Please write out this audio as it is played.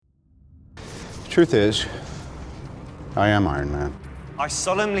Truth is, I am Iron Man. I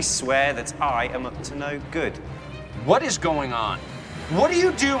solemnly swear that I am up to no good. What is going on? What are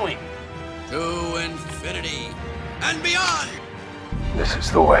you doing? To infinity and beyond! This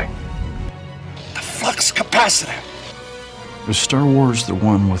is the way. The flux capacitor! Was Star Wars the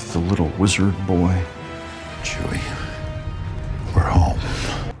one with the little wizard boy? Chewie, we're home.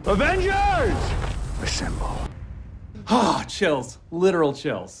 Avengers! Assemble. Ah, chills. Literal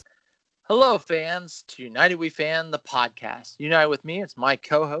chills. Hello, fans, to United We Fan, the podcast. United with me, it's my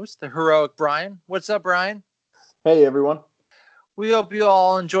co-host, the heroic Brian. What's up, Brian? Hey, everyone. We hope you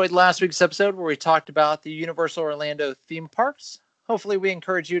all enjoyed last week's episode where we talked about the Universal Orlando theme parks. Hopefully, we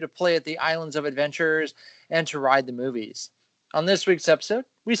encourage you to play at the Islands of Adventures and to ride the movies. On this week's episode,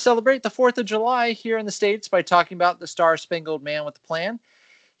 we celebrate the 4th of July here in the States by talking about the Star-Spangled Man with a Plan.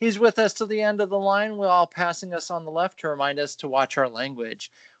 He's with us till the end of the line while passing us on the left to remind us to watch our language.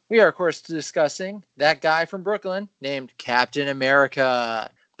 We are, of course, discussing that guy from Brooklyn named Captain America.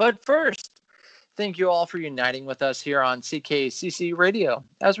 But first, thank you all for uniting with us here on CKCC Radio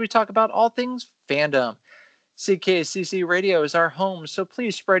as we talk about all things fandom. CKCC Radio is our home, so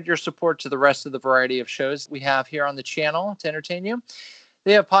please spread your support to the rest of the variety of shows we have here on the channel to entertain you.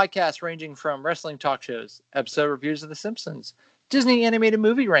 They have podcasts ranging from wrestling talk shows, episode reviews of The Simpsons, Disney animated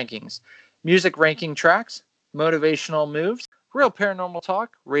movie rankings, music ranking tracks, motivational moves, Real Paranormal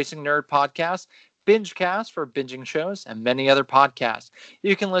Talk, Racing Nerd Podcast, BingeCast for binging shows, and many other podcasts.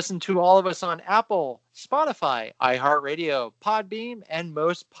 You can listen to all of us on Apple, Spotify, iHeartRadio, Podbean, and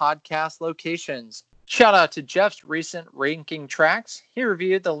most podcast locations. Shout out to Jeff's recent ranking tracks. He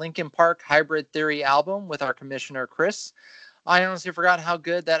reviewed the Linkin Park Hybrid Theory album with our commissioner, Chris. I honestly forgot how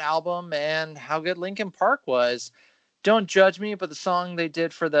good that album and how good Linkin Park was. Don't judge me, but the song they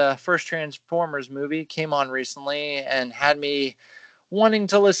did for the first Transformers movie came on recently and had me wanting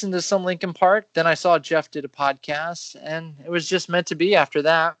to listen to some Linkin Park. Then I saw Jeff did a podcast, and it was just meant to be after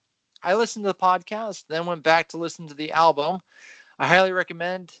that. I listened to the podcast, then went back to listen to the album. I highly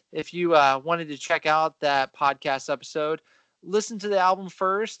recommend, if you wanted to check out that podcast episode, listen to the album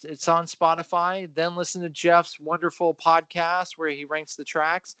first. It's on Spotify. Then listen to Jeff's wonderful podcast where he ranks the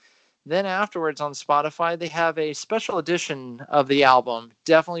tracks. Then afterwards on Spotify, they have a special edition of the album.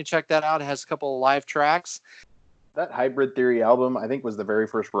 Definitely check that out. It has a couple of live tracks. That Hybrid Theory album, I think, was the very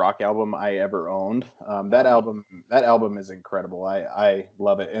first rock album I ever owned. That album is incredible. I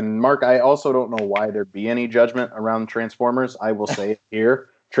love it. And Mark, I also don't know why there'd be any judgment around Transformers. I will say it here.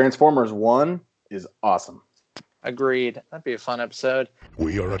 Transformers 1 is awesome. Agreed. That'd be a fun episode.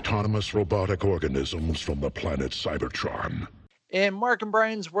 We are autonomous robotic organisms from the planet Cybertron. In Mark and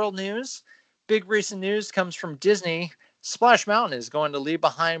Brian's World News, big recent news comes from Disney. Splash Mountain is going to leave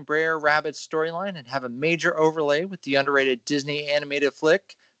behind Brer Rabbit's storyline and have a major overlay with the underrated Disney animated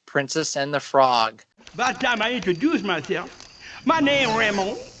flick, Princess and the Frog. By the time I introduce myself, my name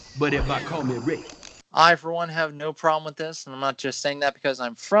Ramon, but everybody call me Ray. I, for one, have no problem with this, and I'm not just saying that because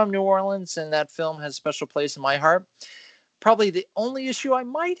I'm from New Orleans and that film has a special place in my heart. Probably the only issue I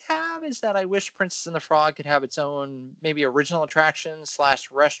might have is that I wish Princess and the Frog could have its own maybe original attraction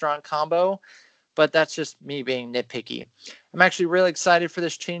 / restaurant combo, but that's just me being nitpicky. I'm actually really excited for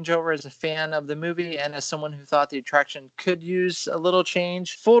this changeover as a fan of the movie and as someone who thought the attraction could use a little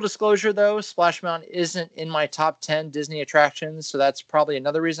change. Full disclosure though, Splash Mountain isn't in my top 10 Disney attractions, so that's probably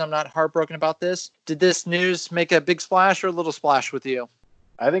another reason I'm not heartbroken about this. Did this news make a big splash or a little splash with you?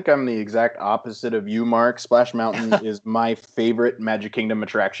 I think I'm the exact opposite of you, Mark. Splash Mountain is my favorite Magic Kingdom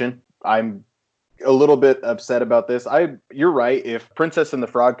attraction. I'm a little bit upset about this. You're right. If Princess and the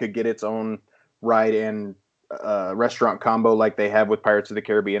Frog could get its own ride and restaurant combo like they have with Pirates of the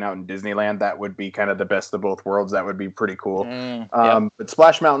Caribbean out in Disneyland, that would be kind of the best of both worlds. That would be pretty cool. But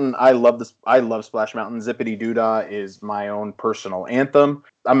Splash Mountain, I love Splash Mountain. Zippity Doo-Dah is my own personal anthem.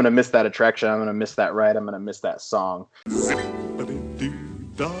 I'm going to miss that attraction. I'm going to miss that ride. I'm going to miss that song.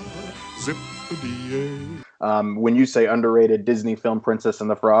 When you say underrated Disney film Princess and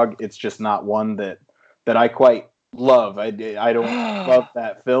the Frog, it's just not one that I quite love. I don't love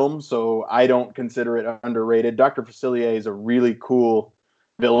that film, so I don't consider it underrated. Dr. Facilier is a really cool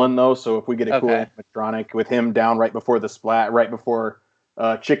villain, though, so if we get a cool animatronic with him down right before the splat, right before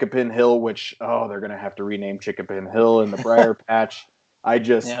Chickapin Hill, which, they're going to have to rename Chickapin Hill in the Briar Patch.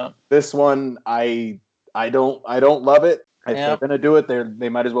 This one, I don't love it. If they're going to do it, they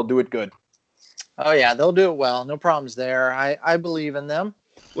might as well do it good. Oh, yeah, they'll do it well. No problems there. I believe in them.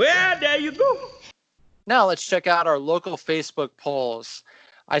 Well, there you go. Now let's check out our local Facebook polls.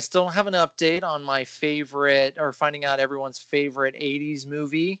 I still don't have an update on my favorite or finding out everyone's favorite 80s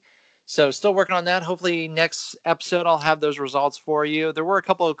movie. So still working on that. Hopefully next episode I'll have those results for you. There were a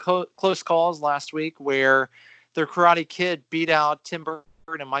couple of close calls last week where the Karate Kid beat out Tim Burton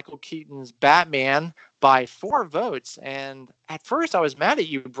and Michael Keaton's Batman by 4 votes. And at first I was mad at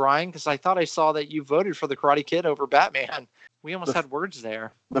you, Brian, because I thought I saw that you voted for the Karate Kid over Batman. We almost had words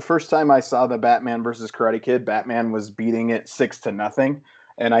there. The first time I saw the Batman versus Karate Kid, Batman was beating it 6-0.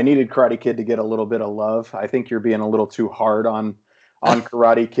 And I needed Karate Kid to get a little bit of love. I think you're being a little too hard on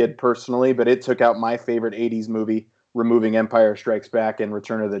Karate Kid personally, but it took out my favorite 80s movie, removing Empire Strikes Back and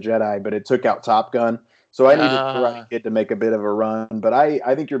Return of the Jedi, but it took out Top Gun. So I needed Karate Kid to make a bit of a run, but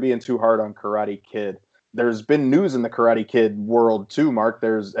I think you're being too hard on Karate Kid. There's been news in the Karate Kid world too, Mark.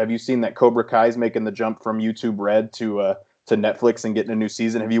 Have you seen that Cobra Kai's making the jump from YouTube Red to Netflix and getting a new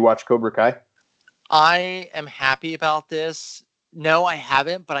season? Have you watched Cobra Kai? I am happy about this. No, I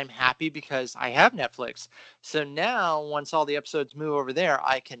haven't, but I'm happy because I have Netflix. So now, once all the episodes move over there,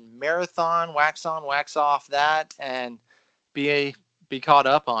 I can marathon, wax on, wax off that, and be caught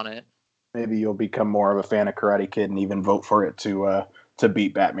up on it. Maybe you'll become more of a fan of Karate Kid and even vote for it to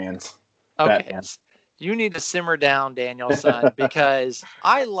beat Batman's. Okay, Batman. You need to simmer down, Daniel-san, because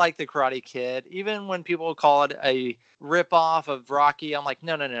I like the Karate Kid. Even when people call it a ripoff of Rocky, I'm like,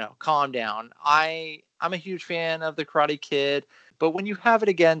 no, calm down. I'm a huge fan of the Karate Kid, but when you have it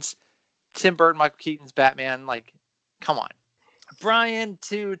against Tim Burton, Michael Keaton's Batman, like, come on. Brian,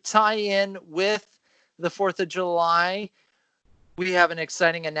 to tie in with the 4th of July, we have an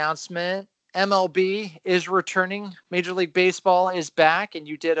exciting announcement. MLB is returning. Major League Baseball is back, and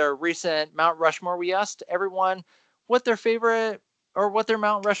you did a recent Mount Rushmore. We asked everyone what their favorite or what their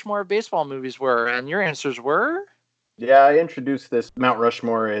Mount Rushmore baseball movies were, and your answers were? Yeah, I introduced this Mount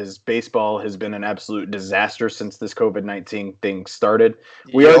Rushmore as baseball has been an absolute disaster since this COVID-19 thing started.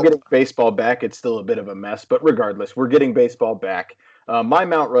 We are getting baseball back. It's still a bit of a mess, but regardless, we're getting baseball back. My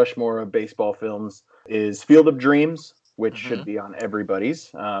Mount Rushmore of baseball films is Field of Dreams, which should be on everybody's,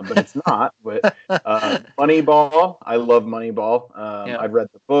 but it's not. But Moneyball, I love Moneyball. I've read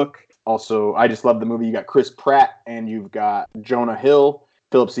the book. Also, I just love the movie. You got Chris Pratt, and you've got Jonah Hill,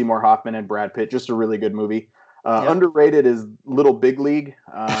 Philip Seymour Hoffman, and Brad Pitt. Just a really good movie. Underrated is Little Big League.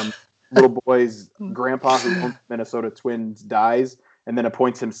 Little boy's grandpa who owns Minnesota Twins dies and then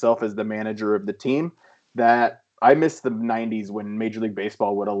appoints himself as the manager of the team. That I miss the 90s when Major League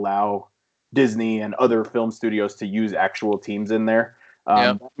Baseball would allow Disney and other film studios to use actual teams in there.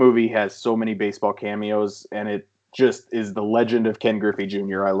 That movie has so many baseball cameos, and it just is the legend of Ken Griffey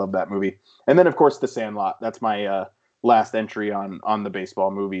Jr. I love that movie. And then, of course, The Sandlot. That's my last entry on the baseball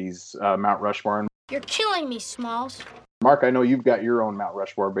movies, Mount Rushmore. You're killing me, Smalls. Mark, I know you've got your own Mount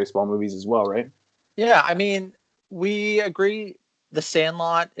Rushmore baseball movies as well, right? Yeah, I mean, we agree The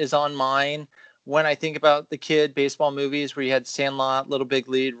Sandlot is on mine. When I think about the kid baseball movies where you had Sandlot, Little Big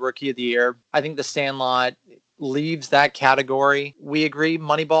Lead, Rookie of the Year, I think The Sandlot leaves that category. We agree.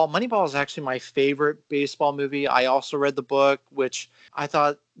 Moneyball. Moneyball is actually my favorite baseball movie. I also read the book, which I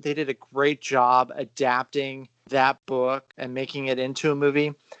thought they did a great job adapting that book and making it into a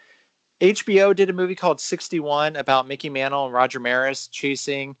movie. HBO did a movie called 61 about Mickey Mantle and Roger Maris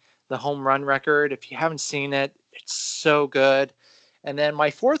chasing the home run record. If you haven't seen it, it's so good. And then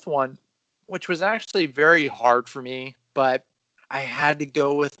my 4th one, which was actually very hard for me, but I had to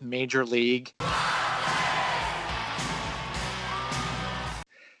go with Major League.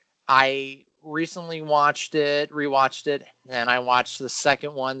 I recently rewatched it, and I watched the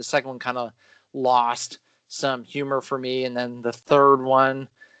second one. The second one kind of lost some humor for me, and then the third one.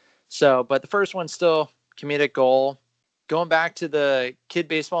 But the first one's still comedic gold. Going back to the kid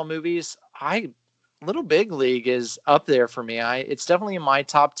baseball movies, Little Big League is up there for me. It's definitely in my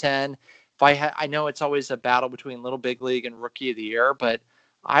top 10. I know it's always a battle between Little Big League and Rookie of the Year, but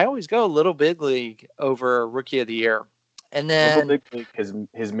I always go Little Big League over Rookie of the Year. And then Little Big League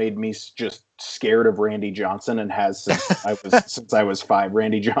has made me just scared of Randy Johnson, and has since I was 5.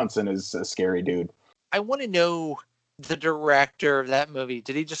 Randy Johnson is a scary dude. I want to know the director of that movie.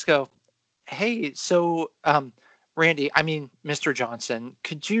 Did he just go, "Hey, so Randy, I mean Mr. Johnson,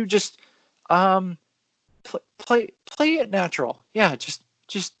 could you just play it natural? Yeah, just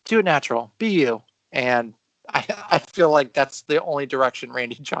do it natural. Be you." And I feel like that's the only direction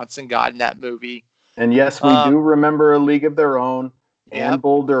Randy Johnson got in that movie. And yes, we do remember A League of Their Own and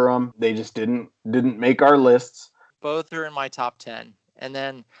Bull Durham. They just didn't make our lists. Both are in my top 10. And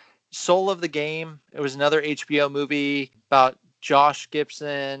then Soul of the Game. It was another HBO movie about Josh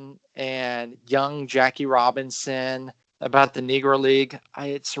Gibson and young Jackie Robinson about the Negro League.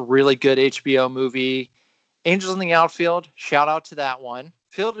 It's a really good HBO movie. Angels in the Outfield. Shout out to that one.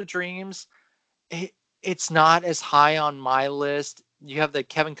 Field of Dreams. It's not as high on my list You have the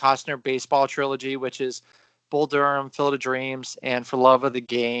Kevin Costner baseball trilogy, which is Bull Durham, Field of Dreams, and For Love of the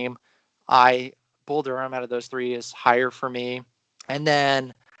Game. Bull Durham out of those three is higher for me. And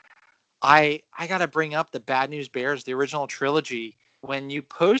then I got to bring up the Bad News Bears, the original trilogy. When you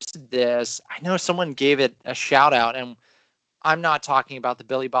posted this, I know someone gave it a shout out, and I'm not talking about the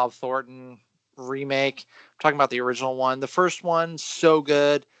Billy Bob Thornton remake. I'm talking about the original one. The first one, so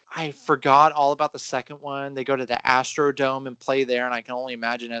good. I forgot all about the second one. They go to the Astrodome and play there, and I can only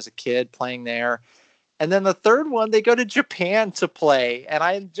imagine as a kid playing there. And then the third one, they go to Japan to play, and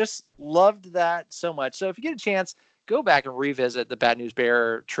I just loved that so much. So if you get a chance, go back and revisit the Bad News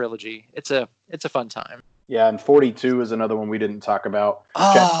Bear trilogy. It's a fun time. Yeah, and 42 is another one we didn't talk about.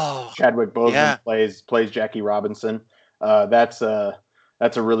 Oh, Chadwick Boseman plays Jackie Robinson. That's a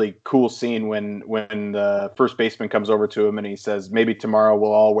really cool scene when the first baseman comes over to him and he says, "Maybe tomorrow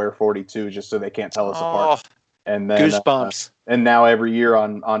we'll all wear 42 just so they can't tell us apart." And then goosebumps. And now every year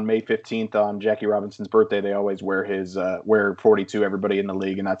on May 15th on Jackie Robinson's birthday, they always wear his wear 42. Everybody in the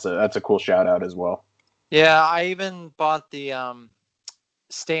league, and that's a cool shout out as well. Yeah, I even bought the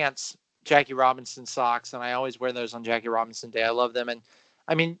Stance Jackie Robinson socks, and I always wear those on Jackie Robinson Day. I love them. And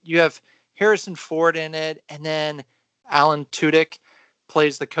I mean, you have Harrison Ford in it, and then Alan Tudyk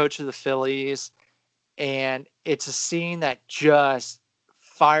plays the coach of the Phillies, and it's a scene that just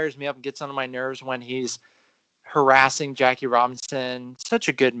fires me up and gets under my nerves when he's harassing Jackie Robinson. Such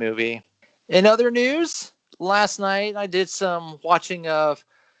a good movie. In other news, last night I did some watching of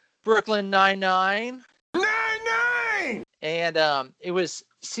Brooklyn Nine-Nine. And it was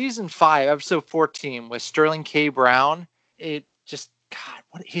season 5, episode 14 with Sterling K. Brown. It just,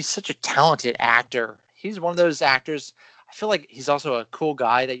 God, he's such a talented actor. He's one of those actors. I feel like he's also a cool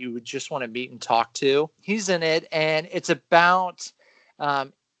guy that you would just want to meet and talk to. He's in it, and it's about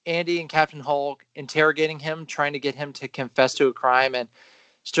Andy and Captain Hulk interrogating him, trying to get him to confess to a crime. And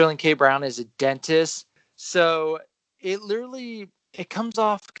Sterling K. Brown is a dentist. So it comes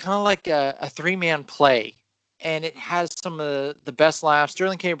off kind of like a 3-man play. And it has some of the best laughs.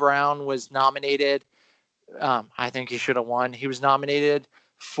 Sterling K. Brown was nominated. I think he should have won. He was nominated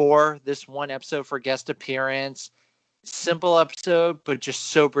for this one episode for guest appearance. Simple episode, but just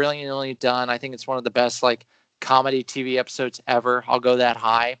so brilliantly done. I think it's one of the best comedy TV episodes ever. I'll go that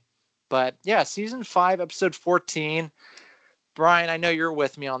high. But yeah, season 5, episode 14. Brian, I know you're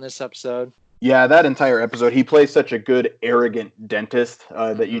with me on this episode. Yeah, that entire episode, he plays such a good, arrogant dentist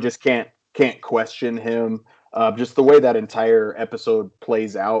that you just can't question him. Just the way that entire episode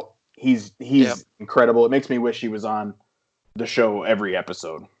plays out, he's incredible. It makes me wish he was on the show every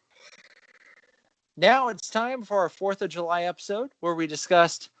episode. Now it's time for our 4th of July episode where we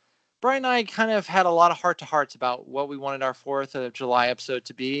discussed, Brian and I kind of had a lot of heart-to-hearts about what we wanted our 4th of July episode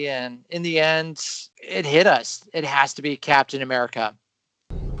to be. And in the end, it hit us. It has to be Captain America.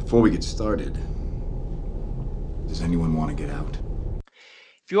 Before we get started, does anyone want to get out?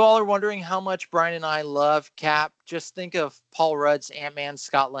 If you all are wondering how much Brian and I love Cap, just think of Paul Rudd's Ant-Man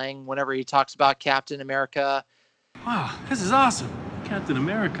Scott Lang whenever he talks about Captain America. Wow, this is awesome. Captain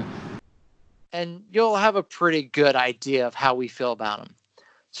America. And you'll have a pretty good idea of how we feel about him.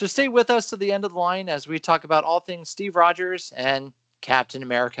 So stay with us to the end of the line as we talk about all things Steve Rogers and Captain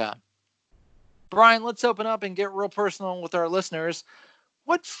America. Brian, let's open up and get real personal with our listeners.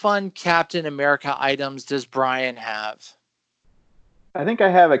 What fun Captain America items does Brian have? I think I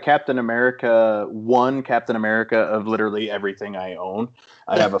have a Captain America of literally everything I own.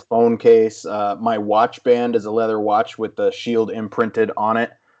 I have a phone case. My watch band is a leather watch with the shield imprinted on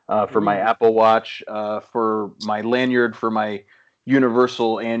it for my Apple Watch. For my lanyard for my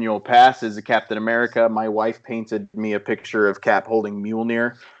Universal annual pass is a Captain America. My wife painted me a picture of Cap holding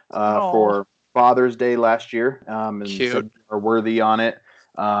Mjolnir for Father's Day last year. And so are worthy on it.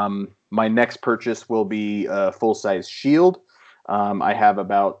 My next purchase will be a full-size shield. I have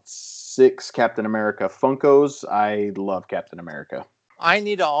about 6 Captain America Funkos. I love Captain America. I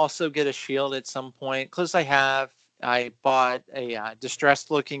need to also get a shield at some point. Close I bought a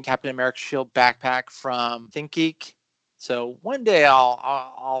distressed-looking Captain America shield backpack from ThinkGeek. So one day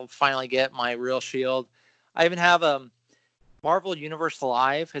I'll finally get my real shield. I even have a Marvel Universe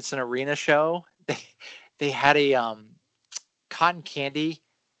Live. It's an arena show. They had a cotton candy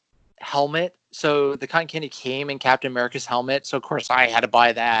helmet. So the cotton candy came in Captain America's helmet. So of course I had to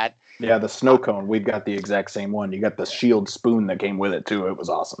buy that. Yeah, the snow cone. We've got the exact same one. You got the shield spoon that came with it too. It was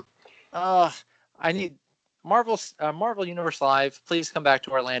awesome. I need Marvel Universe Live. Please come back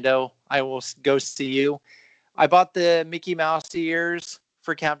to Orlando. I will go see you. I bought the Mickey Mouse ears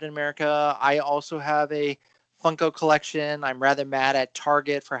for Captain America. I also have a Funko collection. I'm rather mad at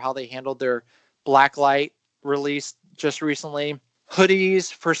Target for how they handled their Blacklight release just recently.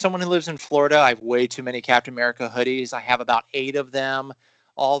 Hoodies. For someone who lives in Florida, I have way too many Captain America hoodies. I have about 8 of them,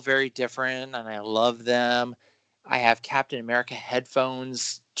 all very different, and I love them. I have Captain America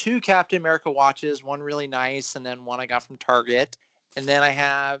headphones, 2 Captain America watches, one really nice, and then one I got from Target. And then I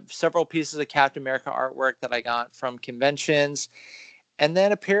have several pieces of Captain America artwork that I got from conventions. And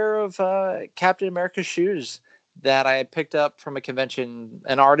then a pair of Captain America shoes that I picked up from a convention.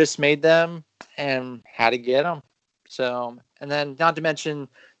 An artist made them and had to get them. So, and then not to mention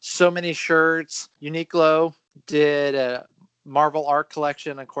so many shirts. Uniqlo did a Marvel art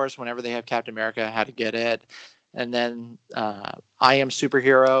collection. Of course, whenever they have Captain America, I had to get it. And then I Am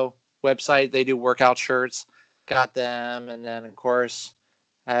Superhero website, they do workout shirts. Got them. And then, of course,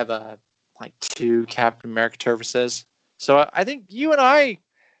 I have like 2 Captain America services. So I think you and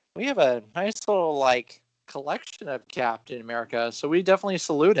we have a nice little like collection of Captain America. So we definitely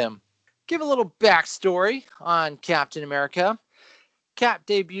salute him. Give a little backstory on Captain America. Cap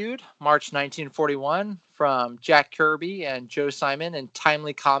debuted March 1941 from Jack Kirby and Joe Simon in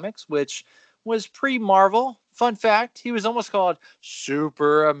Timely Comics, which was pre-Marvel. Fun fact, he was almost called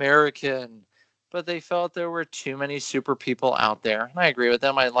Super American, but they felt there were too many super people out there. And I agree with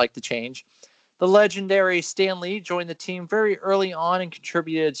them. I'd like to change. The legendary Stan Lee joined the team very early on and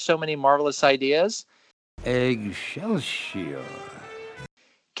contributed so many marvelous ideas. Excelsior.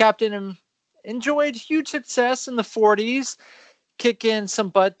 Captain enjoyed huge success in the 40s, kicking some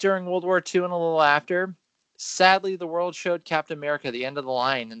butt during World War II and a little after. Sadly, the world showed Captain America the end of the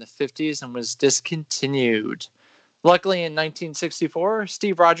line in the 50s and was discontinued. Luckily, in 1964,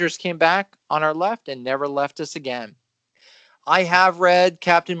 Steve Rogers came back on our left and never left us again. I have read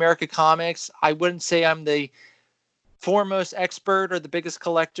Captain America comics. I wouldn't say I'm the foremost expert or the biggest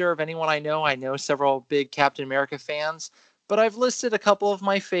collector of anyone I know. I know several big Captain America fans, but I've listed a couple of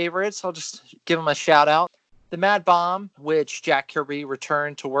my favorites. I'll just give them a shout out. The Mad Bomb, which Jack Kirby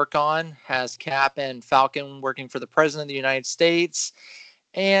returned to work on, has Cap and Falcon working for the President of the United States.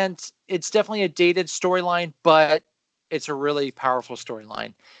 And it's definitely a dated storyline, but it's a really powerful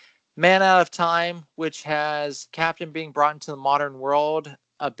storyline. Man Out of Time, which has Captain being brought into the modern world.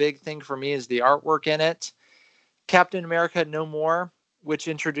 A big thing for me is the artwork in it. Captain America No More, which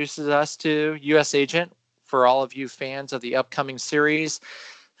introduces us to U.S. Agent. For all of you fans of the upcoming series,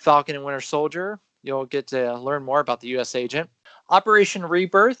 Falcon and Winter Soldier, you'll get to learn more about the U.S. Agent. Operation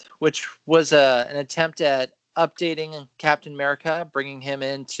Rebirth, which was an attempt at updating Captain America, bringing him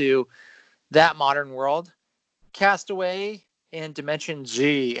into that modern world. Castaway and Dimension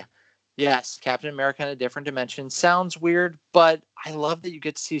Z. Yes, Captain America in a different dimension. Sounds weird, but I love that you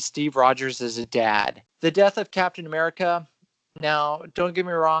get to see Steve Rogers as a dad. The Death of Captain America. Now, don't get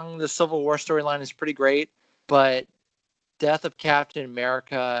me wrong, the Civil War storyline is pretty great, but Death of Captain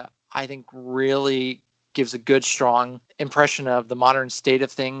America, I think, really gives a good, strong impression of the modern state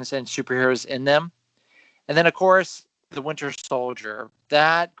of things and superheroes in them. And then, of course, The Winter Soldier.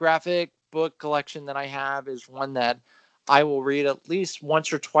 That graphic book collection that I have is one that I will read at least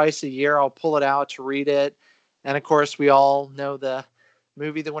once or twice a year. I'll pull it out to read it. And of course, we all know the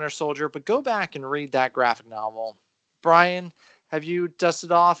movie The Winter Soldier, but go back and read that graphic novel. Brian, have you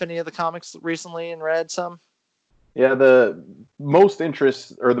dusted off any of the comics recently and read some? Yeah, the most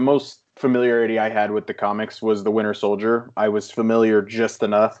interest or the most familiarity I had with the comics was The Winter Soldier. I was familiar just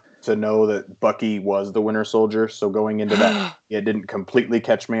enough to know that Bucky was the Winter Soldier, so going into that, it didn't completely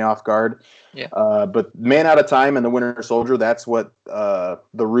catch me off guard. Yeah. But Man Out of Time and the Winter Soldier, that's what the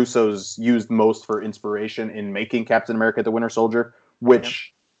Russos used most for inspiration in making Captain America the Winter Soldier,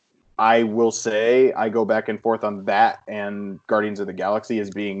 which I will say I go back and forth on that and Guardians of the Galaxy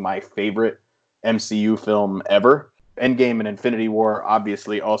as being my favorite MCU film ever. Endgame and Infinity War,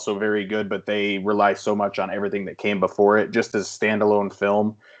 obviously also very good, but they rely so much on everything that came before it. Just as standalone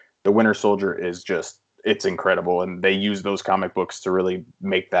film, The Winter Soldier is just, it's incredible. And they use those comic books to really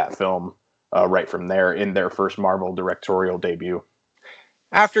make that film right from there in their first Marvel directorial debut.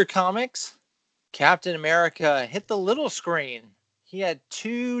 After comics, Captain America hit the little screen. He had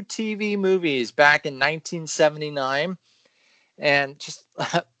 2 TV movies back in 1979. And just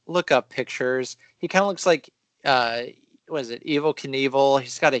look up pictures. He kind of looks like, what is it, Evel Knievel.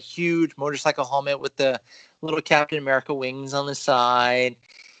 He's got a huge motorcycle helmet with the little Captain America wings on the side.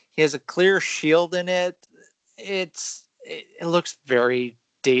 He has a clear shield in it. It looks very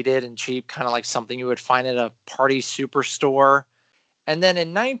dated and cheap, kind of like something you would find at a party superstore. And then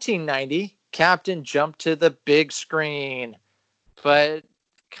in 1990, Captain jumped to the big screen, but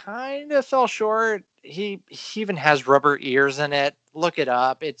kind of fell short. He even has rubber ears in it. Look it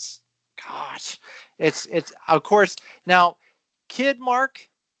up. It's of course. Now, Kid Mark,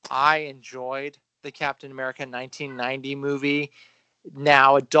 I enjoyed the Captain America 1990 movie.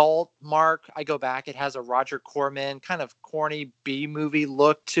 Now, adult Mark, I go back, it has a Roger Corman kind of corny B movie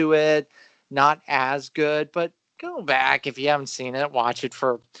look to it. Not as good, but go back if you haven't seen it, watch it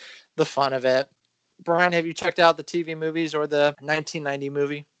for the fun of it. Brian, have you checked out the TV movies or the 1990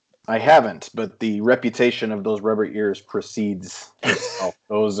 movie? I haven't, but the reputation of those rubber ears precedes itself.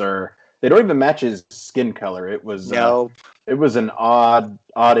 They don't even match his skin color. It was it was an odd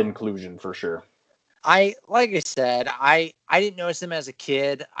inclusion for sure. Like I said, I didn't notice them as a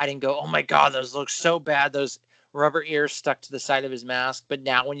kid. I didn't go, oh my God, those look so bad. Those rubber ears stuck to the side of his mask. But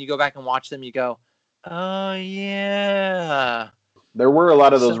now when you go back and watch them, you go, oh yeah. There were a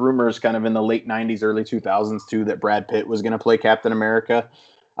lot of those rumors kind of in the late 90s, early 2000s too, that Brad Pitt was going to play Captain America.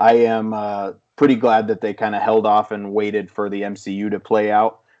 I am pretty glad that they kind of held off and waited for the MCU to play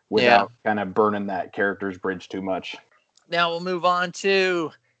out without kind of burning that character's bridge too much. Now we'll move on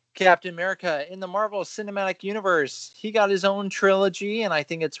to Captain America in the Marvel Cinematic Universe. He got his own trilogy, and I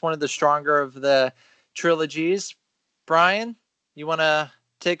think it's one of the stronger of the trilogies. Brian, you want to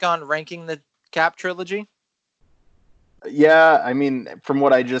take on ranking the Cap trilogy? Yeah, I mean, from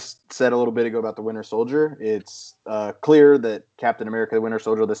what I just said a little bit ago about the Winter Soldier, it's clear that Captain America, the Winter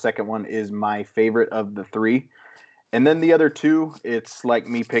Soldier, the second one, is my favorite of the three. And then the other two, it's like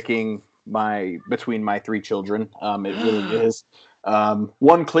me picking between my three children. It really is.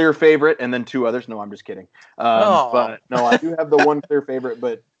 One clear favorite and then two others. No, I'm just kidding. But no, I do have the one clear favorite,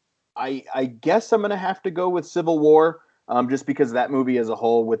 but I guess I'm going to have to go with Civil War. Just because that movie as a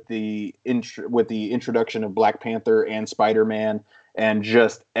whole, with the introduction of Black Panther and Spider-Man and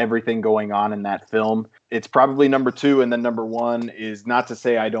just everything going on in that film, it's probably number two. And then number one is, not to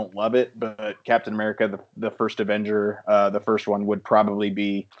say I don't love it, but Captain America, the first Avenger, the first one, would probably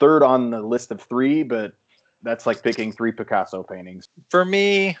be third on the list of three, but that's like picking three Picasso paintings. For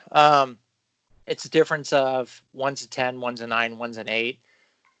me, it's a difference of 1's a 10, 1's a 9, 1's an 8.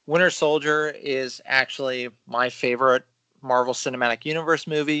 Winter Soldier is actually my favorite Marvel Cinematic Universe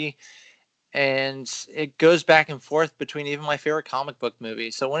movie, and it goes back and forth between even my favorite comic book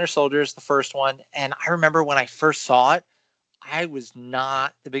movie. So Winter Soldier is the first one, and I remember when I first saw it, I was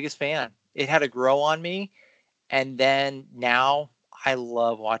not the biggest fan. It had to grow on me, and then now I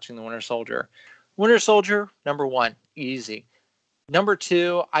love watching the Winter Soldier. Winter Soldier, number one, easy. Number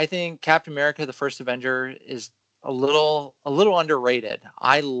two, I think Captain America, the First Avenger, is a little underrated.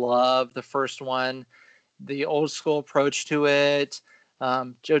 I love the first one. The old school approach to it.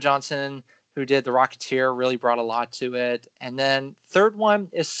 Joe Johnston, who did The Rocketeer, really brought a lot to it. And then third one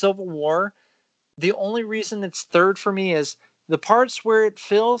is Civil War. The only reason it's third for me is the parts where it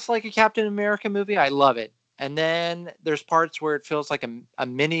feels like a Captain America movie, I love it. And then there's parts where it feels like a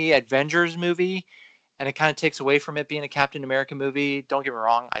mini Avengers movie, and it kind of takes away from it being a Captain America movie. Don't get me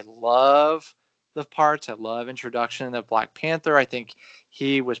wrong, I love the parts. I love introduction of Black Panther. I think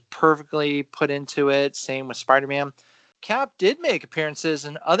he was perfectly put into it. Same with Spider-Man. Cap did make appearances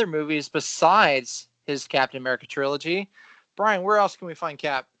in other movies besides his Captain America trilogy. Brian, where else can we find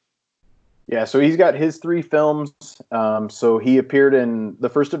Cap? Yeah, so he's got his three films. So he appeared in The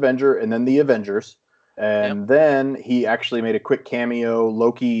First Avenger and then The Avengers. And then he actually made a quick cameo.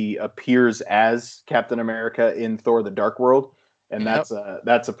 Loki appears as Captain America in Thor: The Dark World. And that's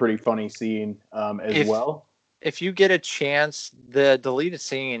a pretty funny scene as well. If you get a chance, the deleted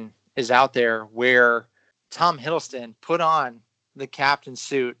scene is out there where Tom Hiddleston put on the captain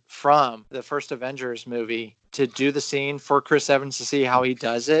suit from the first Avengers movie to do the scene for Chris Evans to see how he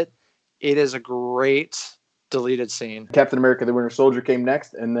does it. It is a great deleted scene. Captain America, the Winter Soldier came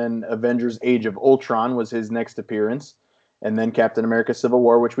next, and then Avengers Age of Ultron was his next appearance. And then Captain America Civil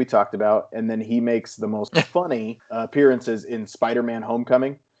War, which we talked about. And then he makes the most funny appearances in Spider-Man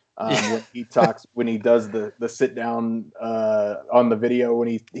Homecoming. When he does the sit down on the video, when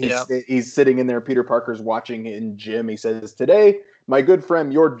he's sitting in there, Peter Parker's watching in gym. He says, "Today, my good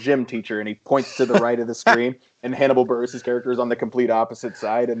friend, your gym teacher," and he points to the right of the screen, and Hannibal Buress' character is on the complete opposite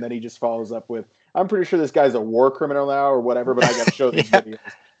side. And then he just follows up with, "I'm pretty sure this guy's a war criminal now or whatever, but I got to show these videos."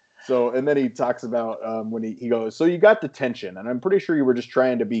 So, and then he talks about when he goes, "So you got detention, and I'm pretty sure you were just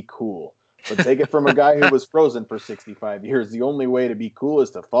trying to be cool. But take it from a guy who was frozen for 65 years. The only way to be cool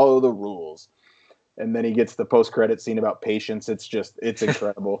is to follow the rules." And then he gets the post-credit scene about patience. It's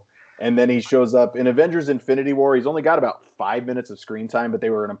incredible. And then he shows up in Avengers Infinity War. He's only got about 5 minutes of screen time, but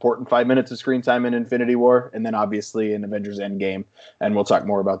they were an important 5 minutes of screen time in Infinity War. And then obviously in Avengers Endgame. And we'll talk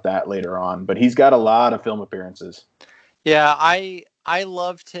more about that later on. But he's got a lot of film appearances. Yeah, I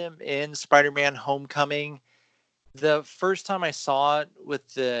loved him in Spider-Man Homecoming. The first time I saw it with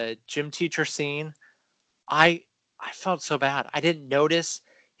the gym teacher scene, I felt so bad. I didn't notice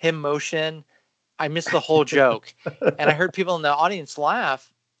him motion. I missed the whole joke. And I heard people in the audience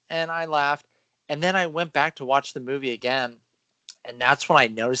laugh, and I laughed. And then I went back to watch the movie again, and that's when I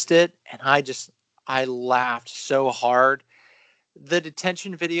noticed it. And I laughed so hard. The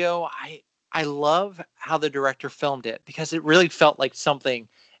detention video, I love how the director filmed it because it really felt like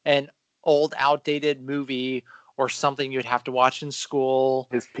an old, outdated movie or something you'd have to watch in school.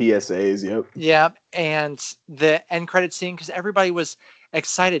 His PSAs, yep. Yeah, and the end credit scene, because everybody was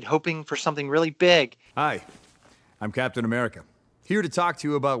excited, hoping for something really big. Hi, I'm Captain America, here to talk to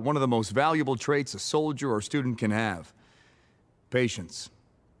you about one of the most valuable traits a soldier or student can have: patience.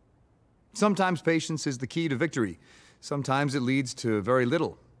 Sometimes patience is the key to victory. Sometimes it leads to very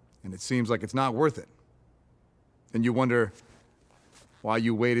little, and it seems like it's not worth it. And you wonder why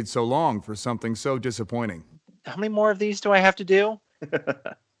you waited so long for something so disappointing. How many more of these do I have to do?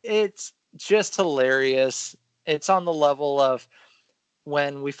 It's just hilarious. It's on the level of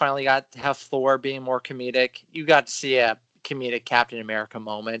when we finally got to have Thor being more comedic. You got to see a comedic Captain America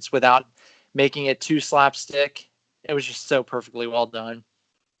moments without making it too slapstick. It was just so perfectly well done.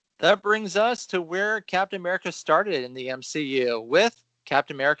 That brings us to where Captain America started in the MCU with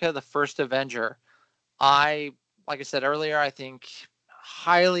Captain America, the First Avenger. Like I said earlier, I think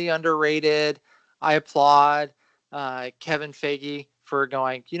highly underrated. I applaud Kevin Feige for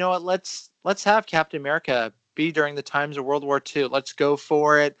going, you know what, let's have Captain America be during the times of World War II. Let's go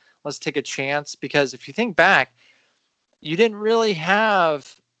for it. Let's take a chance. Because if you think back, you didn't really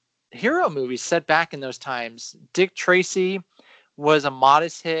have hero movies set back in those times. Dick Tracy was a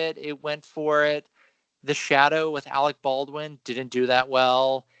modest hit. It went for it. The Shadow with Alec Baldwin didn't do that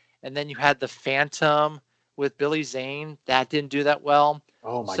well. And then you had The Phantom with Billy Zane. That didn't do that well.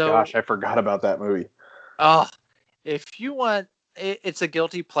 Oh my gosh, I forgot about that movie. Oh, if you want, it's a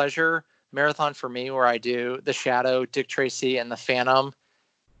guilty pleasure marathon for me where I do The Shadow, Dick Tracy, and The Phantom.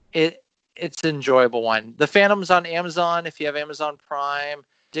 It's an enjoyable one. The Phantom's on Amazon if you have Amazon Prime.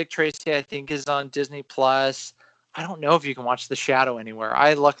 Dick Tracy, I think, is on Disney Plus. I don't know if you can watch The Shadow anywhere.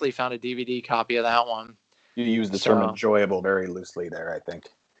 I luckily found a DVD copy of that one. You use the term enjoyable very loosely there, I think.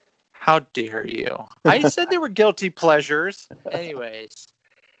 How dare you? I said they were guilty pleasures. Anyways,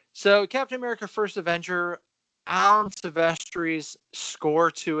 so Captain America First Avenger, Alan Silvestri's score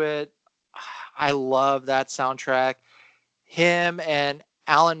to it. I love that soundtrack. Him and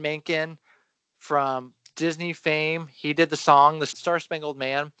Alan Menken from Disney fame. He did the song, The Star Spangled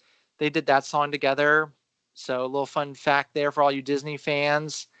Man. They did that song together. So a little fun fact there for all you Disney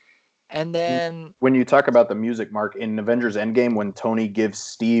fans. And then when you talk about the music, Mark, in Avengers Endgame, when Tony gives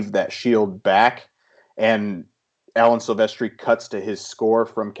Steve that shield back and Alan Silvestri cuts to his score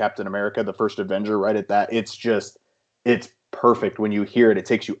from Captain America, the First Avenger, right at that, it's perfect. When you hear it, it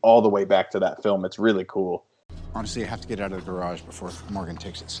takes you all the way back to that film. It's really cool. Honestly, I have to get out of the garage before Morgan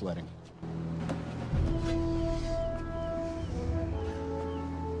takes it sledding.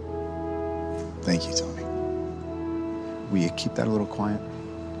 Thank you, Tony. Will you keep that a little quiet?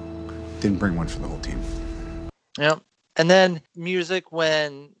 Didn't bring one for the whole team. Yep. And then music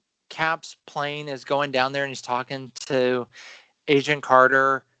when Cap's plane is going down there and he's talking to Agent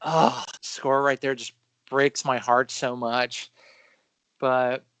Carter. Oh, score right there just breaks my heart so much.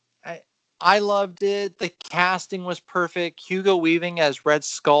 But I loved it. The casting was perfect. Hugo Weaving as Red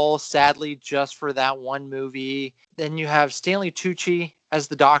Skull, sadly, just for that one movie. Then you have Stanley Tucci as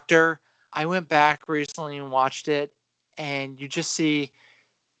the Doctor. I went back recently and watched it, and you just see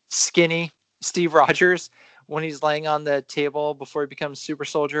skinny Steve Rogers when he's laying on the table before he becomes super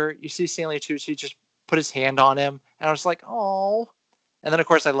soldier. You see Stanley Tucci just put his hand on him, and I was like, oh. And then, of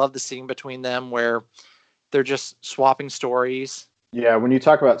course, I love the scene between them where they're just swapping stories. Yeah, when you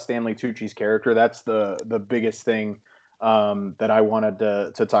talk about Stanley Tucci's character, that's the biggest thing that I wanted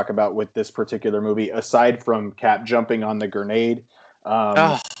to talk about with this particular movie, aside from Cap jumping on the grenade.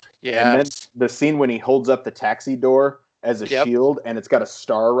 Yeah. And then the scene when he holds up the taxi door as a shield, and it's got a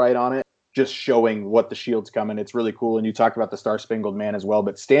star right on it, just showing what the shield's coming. It's really cool. And you talked about the Star Spangled Man as well.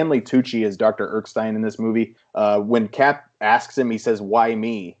 But Stanley Tucci is Dr. Erskine in this movie. When Cap asks him, he says, "Why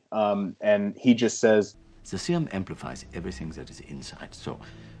me?" And he just says, the serum amplifies everything that is inside. So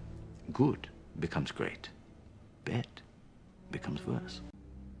good becomes great. Bad becomes worse.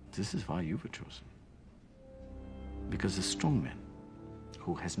 This is why you were chosen. Because the strong man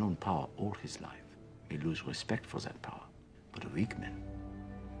who has known power all his life may lose respect for that power. But a weak man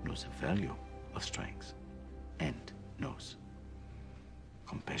knows the value of strength and knows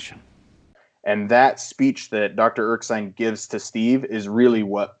compassion. And that speech that Dr. Erskine gives to Steve is really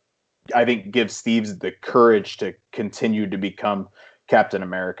what I think gives Steve the courage to continue to become Captain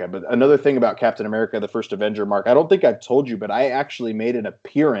America. But another thing about Captain America, the First Avenger, Mark, I don't think I've told you, but I actually made an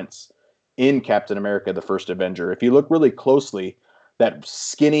appearance in Captain America: The First Avenger. If you look really closely, that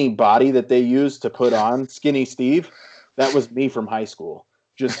skinny body that they used to put on Skinny Steve, that was me from high school.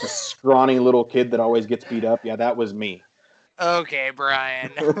 Just a scrawny little kid that always gets beat up. Yeah, that was me. Okay,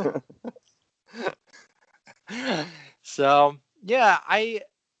 Brian. So, yeah,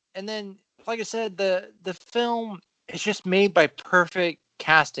 and then, like I said, the film is just made by perfect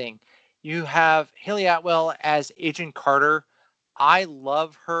casting. You have Haley Atwell as Agent Carter. I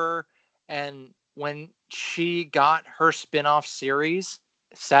love her. And when she got her spin-off series,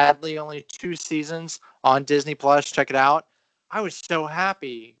 sadly only 2 seasons on Disney Plus, check it out, I was so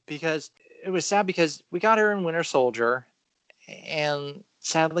happy because it was sad because we got her in Winter Soldier, and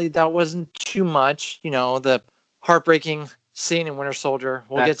sadly that wasn't too much. You know, the heartbreaking scene in Winter Soldier.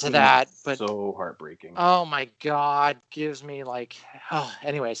 We'll get to that. But so heartbreaking. Oh my God, gives me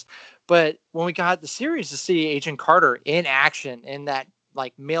anyways. But when we got the series to see Agent Carter in action in that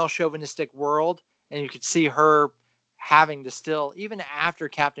like male chauvinistic world, and you could see her having to still, even after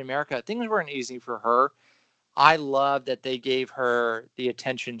Captain America, things weren't easy for her. I love that they gave her the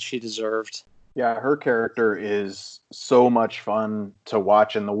attention she deserved. Yeah, her character is so much fun to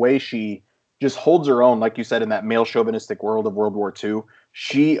watch, and the way she just holds her own, like you said, in that male chauvinistic world of World War II,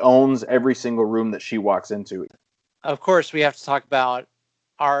 she owns every single room that she walks into. Of course, we have to talk about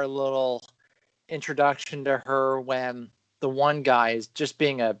our little introduction to her when the one guy is just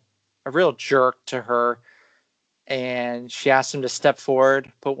being a real jerk to her, and she asks him to step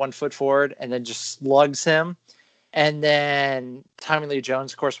forward, put 1 foot forward, and then just slugs him. And then Tommy Lee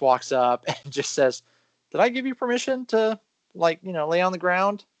Jones, of course, walks up and just says, "Did I give you permission to, lay on the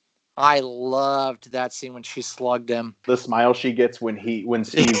ground?" I loved that scene when she slugged him. The smile she gets when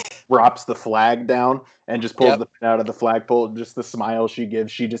Steve drops the flag down and just pulls the pin out of the flagpole, just the smile she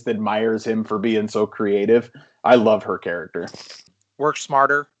gives. She just admires him for being so creative. I love her character. Work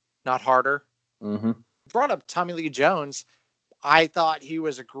smarter, not harder. Mm-hmm. Brought up Tommy Lee Jones. I thought he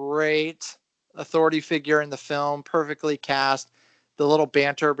was a great authority figure in the film, perfectly cast. The little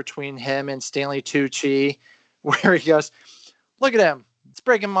banter between him and Stanley Tucci, where he goes, "Look at him. It's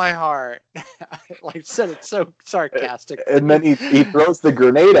breaking my heart." Like said it so sarcastic. And then he throws the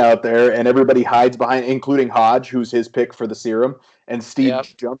grenade out there, and everybody hides behind, including Hodge, who's his pick for the serum. And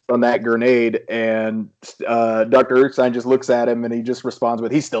Steve jumps on that grenade, and Dr. Erskine just looks at him, and he just responds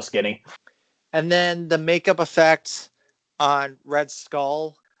with, "He's still skinny." And then the makeup effects on Red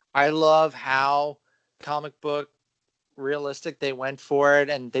Skull, I love how comic book realistic they went for it,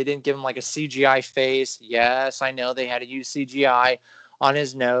 and they didn't give him like a CGI face. Yes, I know they had to use CGI on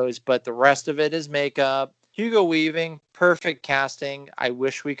his nose, but the rest of it is makeup. Hugo Weaving, perfect casting. I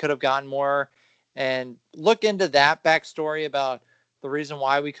wish we could have gotten more and look into that backstory about the reason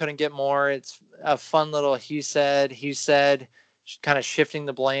why we couldn't get more. It's a fun little he said, kind of shifting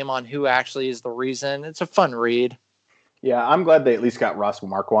the blame on who actually is the reason. It's a fun read. Yeah, I'm glad they at least got Ross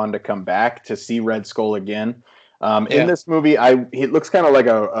Marquand to come back to see Red Skull again. In this movie, he looks kind of like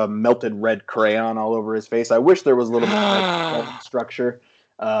a melted red crayon all over his face. I wish there was a little bit more structure.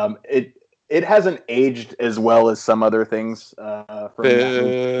 It hasn't aged as well as some other things from that movie.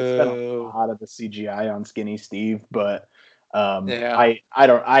 It's been a lot of the CGI on Skinny Steve, but I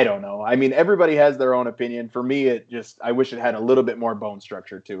don't know. I mean, everybody has their own opinion. For me, I wish it had a little bit more bone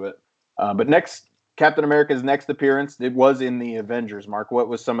structure to it. But Captain America's next appearance, it was in the Avengers. Mark, what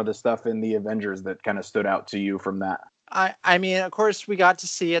was some of the stuff in the Avengers that kind of stood out to you from that? I mean, of course, we got to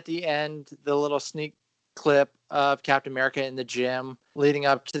see at the end the little sneak clip of Captain America in the gym leading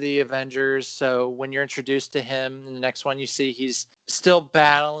up to the Avengers. So when you're introduced to him in the next one, you see he's still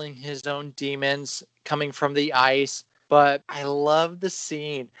battling his own demons coming from the ice. But I love the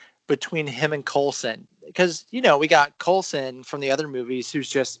scene between him and Coulson because, we got Coulson from the other movies who's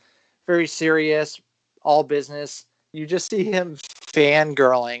just very serious, all business. You just see him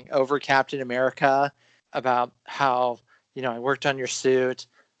fangirling over Captain America about how, I worked on your suit.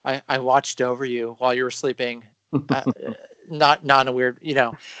 I watched over you while you were sleeping. Not in a weird,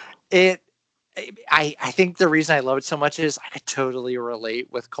 I think the reason I love it so much is I could totally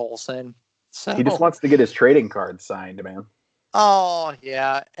relate with Coulson. So he just wants to get his trading card signed, man. Oh,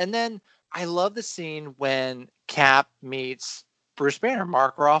 yeah. And then I love the scene when Cap meets Bruce Banner,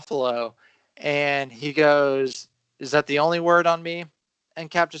 Mark Ruffalo, and he goes, "Is that the only word on me?" And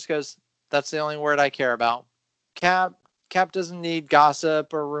Cap just goes, "That's the only word I care about." Cap doesn't need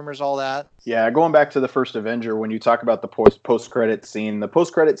gossip or rumors, all that. Yeah, going back to the first Avenger, when you talk about the post-credit scene, the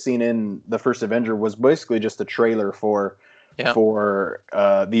post-credit scene in the first Avenger was basically just a trailer for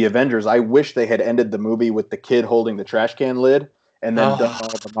the Avengers. I wish they had ended the movie with the kid holding the trash can lid and then done all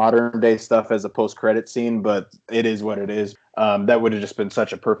the modern day stuff as a post-credit scene, but it is what it is. That would have just been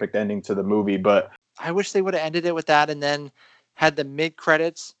such a perfect ending to the movie. But I wish they would have ended it with that and then had the mid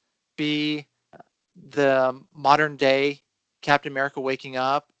credits be the modern day Captain America waking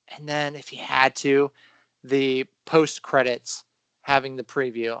up, and then if he had to, the post credits having the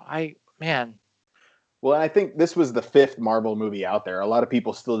preview. Well, I think this was the 5th Marvel movie out there. A lot of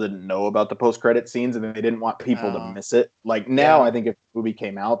people still didn't know about the post-credit scenes, and they didn't want people to miss it. Like now, I think if the movie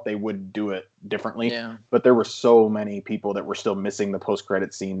came out, they would do it differently. Yeah. But there were so many people that were still missing the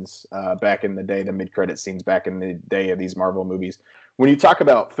post-credit scenes back in the day, the mid-credit scenes back in the day of these Marvel movies. When you talk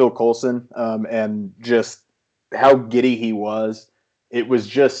about Phil Coulson and just how giddy he was, it was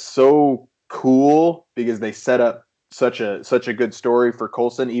just so cool because they set up such a good story for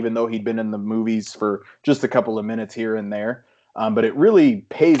Coulson, even though he'd been in the movies for just a couple of minutes here and there. But it really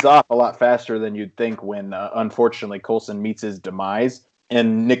pays off a lot faster than you'd think when, unfortunately, Coulson meets his demise.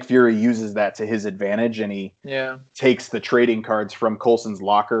 And Nick Fury uses that to his advantage, and he takes the trading cards from Coulson's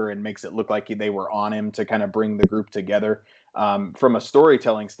locker and makes it look like they were on him to kind of bring the group together. From a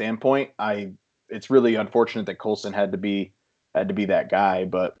storytelling standpoint, it's really unfortunate that Coulson had to be that guy.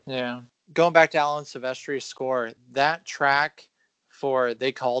 But yeah. Going back to Alan Silvestri's score, that track for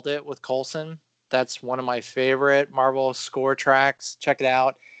They Called It with Coulson, that's one of my favorite Marvel score tracks. Check it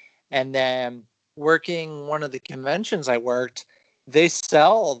out. And then working one of the conventions I worked, they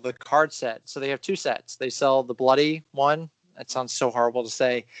sell the card set. So they have 2 sets. They sell the bloody one. That sounds so horrible to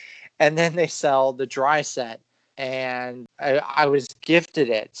say. And then they sell the dry set. And I was gifted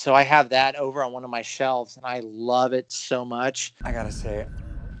it. So I have that over on one of my shelves, and I love it so much. I gotta say,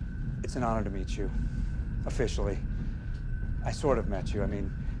 it's an honor to meet you, officially. I sort of met you. I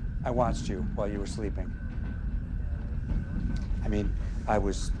mean, I watched you while you were sleeping. I mean, I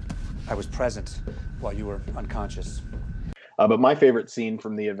was present while you were unconscious. But my favorite scene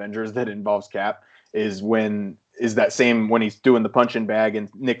from the Avengers that involves Cap is when he's doing the punching bag and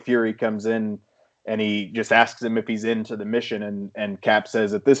Nick Fury comes in and he just asks him if he's into the mission, and Cap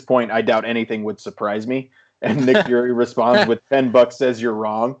says, "At this point, I doubt anything would surprise me." And Nick Fury responds with $10, says you're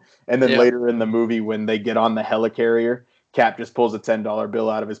wrong. And then later in the movie, when they get on the helicarrier, Cap just pulls a $10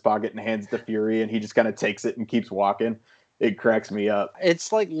 bill out of his pocket and hands it to Fury, and he just kind of takes it and keeps walking. It cracks me up.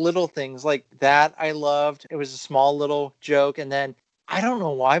 It's like little things like that I loved. It was a small little joke. And then I don't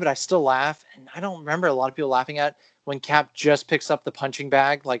know why, but I still laugh. And I don't remember a lot of people laughing at when Cap just picks up the punching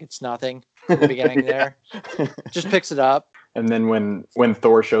bag like it's nothing in the beginning there. Just picks it up. And then when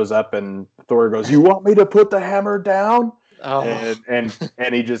Thor shows up and Thor goes, "You want me to put the hammer down?" Oh. And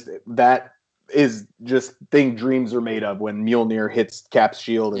he just, that is just thing dreams are made of, when Mjolnir hits Cap's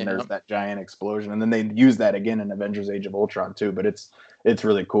shield and there's that giant explosion. And then they use that again in Avengers Age of Ultron too, but it's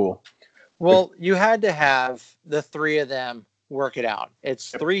really cool. Well, you had to have the 3 of them work it out. It's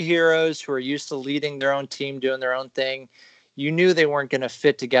 3 heroes who are used to leading their own team, doing their own thing. You knew they weren't going to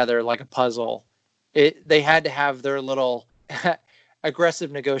fit together like a puzzle. They had to have their little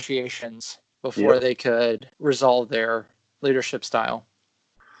aggressive negotiations before they could resolve their leadership style.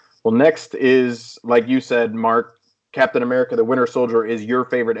 Well, next is, like you said, Mark, Captain America, the Winter Soldier is your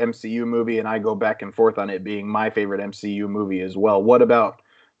favorite MCU movie, and I go back and forth on it being my favorite MCU movie as well. What about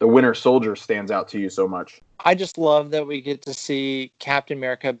the Winter Soldier stands out to you so much? I just love that we get to see Captain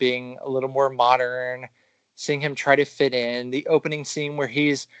America being a little more modern, seeing him try to fit in. The opening scene where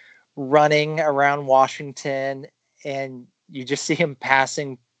he's running around Washington and you just see him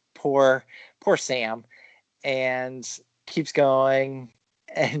passing poor Sam, and keeps going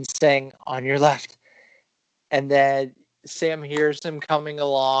and saying, "On your left." And then Sam hears him coming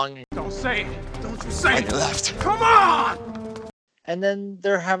along. Don't say it. Don't you say it. On your left. Come on! And then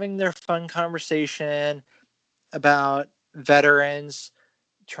they're having their fun conversation about veterans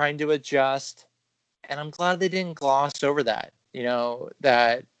trying to adjust. And I'm glad they didn't gloss over that. You know,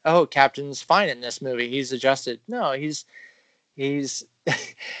 that, oh, Captain's fine in this movie. He's adjusted. No, he's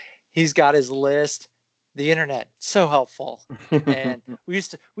he's got his list. The internet, so helpful. And we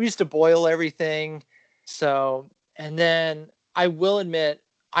used to boil everything. So, and then I will admit,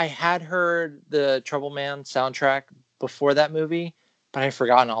 I had heard the Trouble Man soundtrack before that movie, but I'd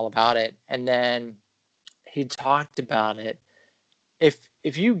forgotten all about it. And then he talked about it. If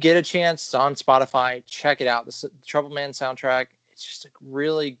you get a chance on Spotify, check it out. The Trouble Man soundtrack, it's just a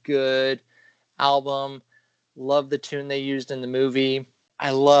really good album. Love the tune they used in the movie.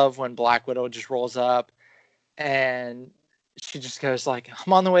 I love when Black Widow just rolls up and she just goes like,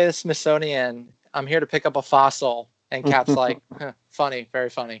 "I'm on the way to the Smithsonian. I'm here to pick up a fossil." And Cap's like, funny, very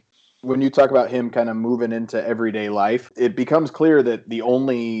funny. When you talk about him kind of moving into everyday life, it becomes clear that the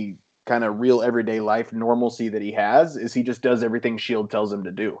only kind of real everyday life normalcy that he has is he just does everything S.H.I.E.L.D. tells him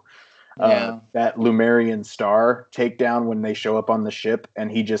to do. That Lumerian star takedown when they show up on the ship,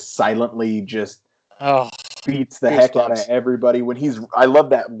 and he just silently beats the heck out of everybody. I love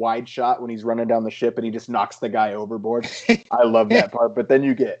that wide shot when he's running down the ship and he just knocks the guy overboard. I love that part. But then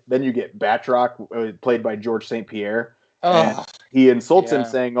you get Batroc, played by George St. Pierre. And he insults him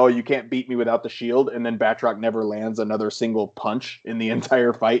saying, "Oh, you can't beat me without the shield." And then Batroc never lands another single punch in the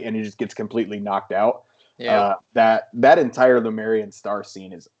entire fight, and he just gets completely knocked out. Yeah. That entire Lumerian star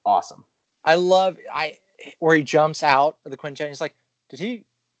scene is awesome. I love where he jumps out of the Quinjet. He's like, "Did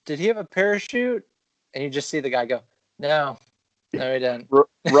he have a parachute?" And you just see the guy go, No, he didn't.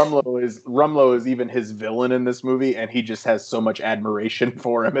 Rumlow is even his villain in this movie, and he just has so much admiration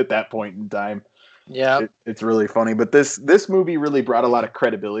for him at that point in time. Yeah, it's really funny. But this movie really brought a lot of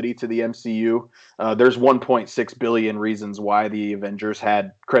credibility to the MCU. There's 1.6 billion reasons why the Avengers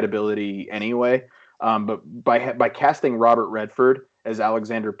had credibility anyway. But by casting Robert Redford as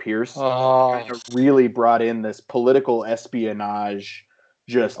Alexander Pierce, kind of really brought in this political espionage,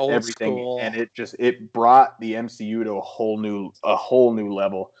 just old everything school. And it brought the MCU to a whole new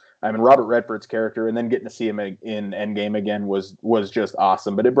level. I mean, Robert Redford's character, and then getting to see him in Endgame again was just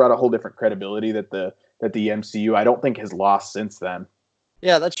awesome. But it brought a whole different credibility that the MCU I don't think has lost since then.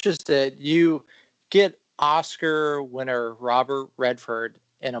 Yeah, that's just it. You get Oscar winner Robert Redford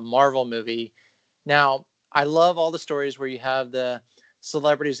in a Marvel movie. Now, I love all the stories where you have the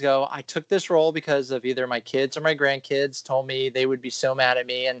celebrities go, "I took this role because of either my kids or my grandkids told me they would be so mad at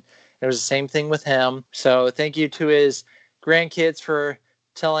me." And it was the same thing with him. So thank you to his grandkids for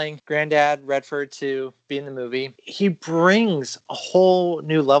telling Granddad Redford to be in the movie. He brings a whole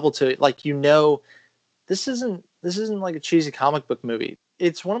new level to it. Like, this isn't like a cheesy comic book movie.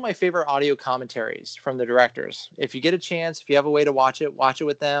 It's one of my favorite audio commentaries from the directors. If you get a chance, if you have a way to watch it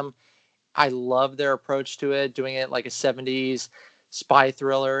with them. I love their approach to it, doing it like a 70s spy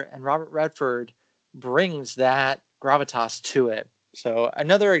thriller, and Robert Redford brings that gravitas to it. So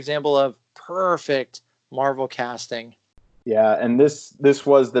another example of perfect Marvel casting. Yeah, and this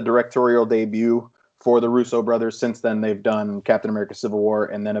was the directorial debut for the Russo brothers. Since then, they've done Captain America: Civil War,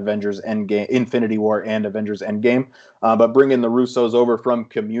 and then Avengers Endgame, Infinity War, and Avengers Endgame. But bringing the Russos over from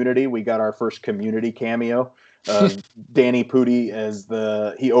Community, we got our first Community cameo. Danny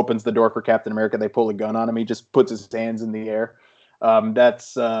Pudi he opens the door for Captain America. They pull a gun on him. He just puts his hands in the air.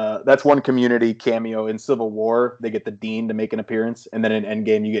 That's one Community cameo. In Civil War, they get the Dean to make an appearance, and then in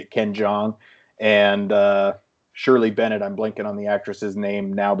Endgame, you get Ken Jeong and Shirley Bennett. I'm blanking on the actress's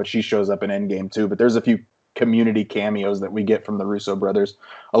name now, but she shows up in Endgame too. But there's a few Community cameos that we get from the Russo brothers,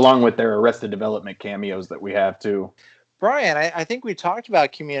 along with their Arrested Development cameos that we have too. Brian, I think we talked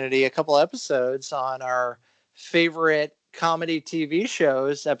about Community a couple episodes on our favorite comedy TV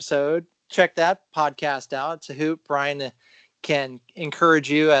shows episode. Check that podcast out. It's a hoot. Brian can encourage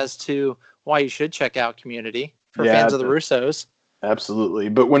you as to why you should check out Community for fans of the Russos. Absolutely.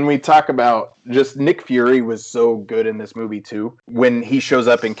 But when we talk about just Nick Fury was so good in this movie too. When he shows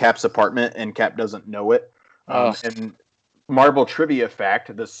up in Cap's apartment and Cap doesn't know it. And Marvel trivia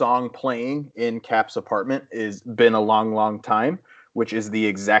fact, the song playing in Cap's apartment is Been a Long, Long Time, which is the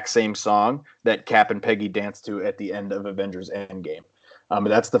exact same song that Cap and Peggy dance to at the end of Avengers Endgame.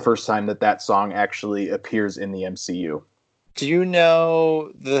 That's the first time that song actually appears in the MCU. Do you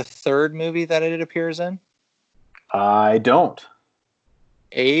know the third movie that it appears in? I don't.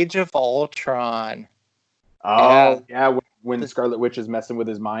 Age of Ultron. Oh, yeah, when Scarlet Witch is messing with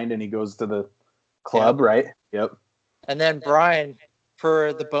his mind and he goes to the club, right? Yep. And then, Brian,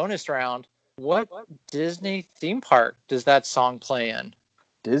 for the bonus round, what Disney theme park does that song play in?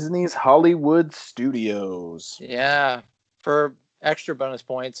 Disney's Hollywood Studios. Yeah. For extra bonus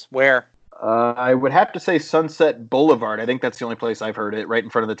points, where? I would have to say Sunset Boulevard. I think that's the only place I've heard it, right in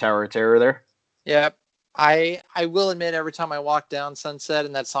front of the Tower of Terror there. Yep. I will admit, every time I walk down Sunset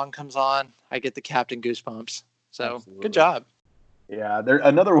and that song comes on, I get the Captain Goosebumps. So, Absolutely. Good job. Yeah,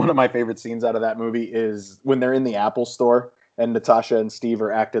 another one of my favorite scenes out of that movie is when they're in the Apple store and Natasha and Steve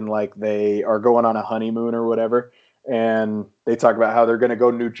are acting like they are going on a honeymoon or whatever. And they talk about how they're going to go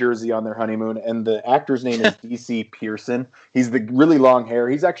to New Jersey on their honeymoon. And the actor's name is D.C. Pearson. He's the really long hair.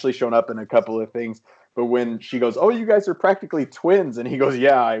 He's actually shown up in a couple of things. But when she goes, "Oh, you guys are practically twins," and he goes,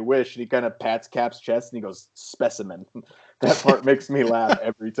 "Yeah, I wish," and he kind of pats Cap's chest and he goes, "Specimen." That part makes me laugh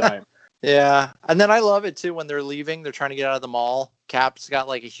every time. Yeah. And then I love it too when they're leaving, they're trying to get out of the mall. Cap's got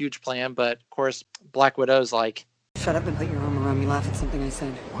like a huge plan, but of course Black Widow's like, "Shut up and put your arm around me. Laugh at something I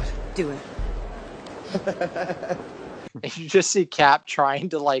said." What? Do it. And you just see Cap trying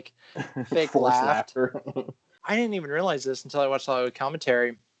to like fake laughter. I didn't even realize this until I watched the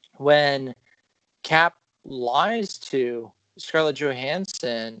commentary. When Cap lies to Scarlett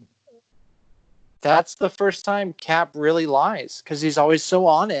Johansson that's the first time Cap really lies, because he's always so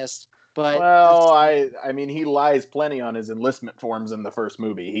honest. But well, I mean, he lies plenty on his enlistment forms in the first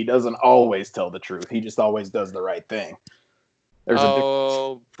movie. He doesn't always tell the truth. He just always does the right thing.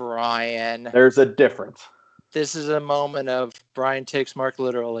 Brian. There's a difference. This is a moment of Brian takes Mark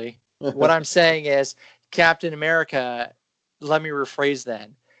literally. What I'm saying is Captain America, let me rephrase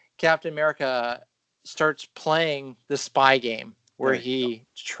then. Captain America starts playing the spy game where he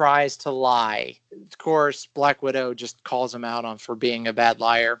tries to lie. Of course, Black Widow just calls him out on for being a bad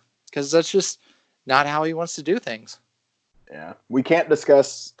liar, because that's just not how he wants to do things. Yeah. We can't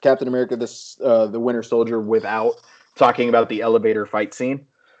discuss Captain America, the Winter Soldier, without talking about the elevator fight scene.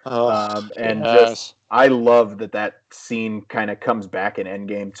 Just I love that scene kind of comes back in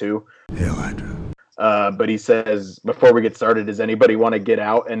Endgame too. Hail Hydra. But he says, before we get started, does anybody want to get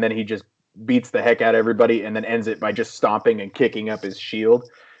out? And then he just beats the heck out of everybody and then ends it by just stomping and kicking up his shield,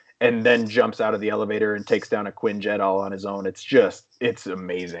 and then jumps out of the elevator and takes down a Quinjet all on his own. It's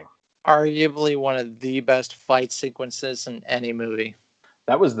amazing. Arguably one of the best fight sequences in any movie.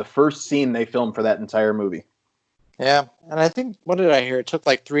 That was the first scene they filmed for that entire movie. Yeah, and I think, what did I hear? It took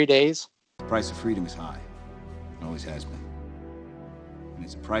like 3 days. The price of freedom is high. It always has been. And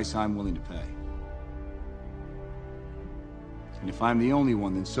it's a price I'm willing to pay. And if I'm the only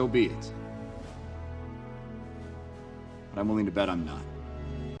one, then so be it. But I'm willing to bet I'm not.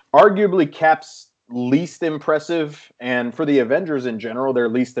 Arguably Cap's least impressive, and for the Avengers in general, their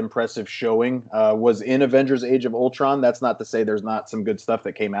least impressive showing was in Avengers Age of Ultron. That's not to say there's not some good stuff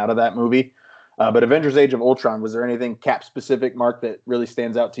that came out of that movie. But Avengers Age of Ultron, was there anything Cap specific, Mark, that really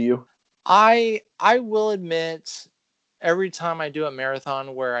stands out to you? I will admit, every time I do a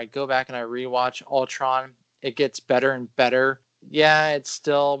marathon where I go back and I rewatch Ultron, it gets better and better. Yeah, it's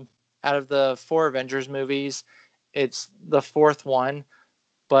still, out of the 4 Avengers movies, it's the 4th one,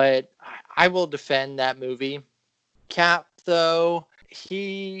 but I will defend that movie. Cap, though,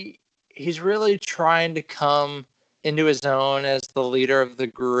 he's really trying to come into his own as the leader of the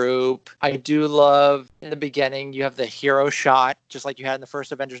group. I do love, in the beginning, you have the hero shot, just like you had in the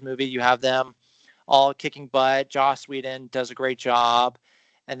first Avengers movie. You have them all kicking butt. Joss Whedon does a great job.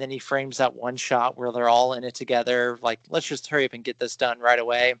 And then he frames that one shot where they're all in it together. Like, let's just hurry up and get this done right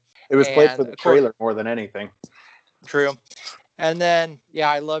away. It was played for the trailer more than anything. True. And then, yeah,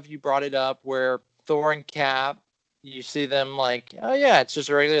 I love you brought it up where Thor and Cap, you see them like, oh yeah, it's just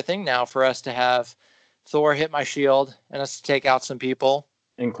a regular thing now for us to have Thor hit my shield and us to take out some people.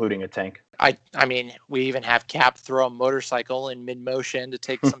 Including a tank. I mean, we even have Cap throw a motorcycle in mid-motion to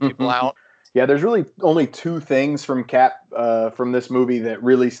take some people out. Yeah, there's really only 2 things from Cap from this movie that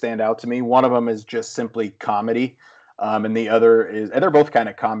really stand out to me. One of them is just simply comedy. And the other is, and they're both kind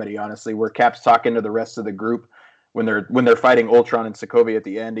of comedy, honestly, where Cap's talking to the rest of the group when they're fighting Ultron and Sokovia at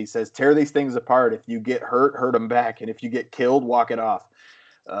the end. He says, tear these things apart. If you get hurt, hurt them back. And if you get killed, walk it off.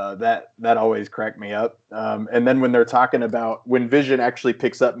 That always cracked me up. And then when they're talking about when Vision actually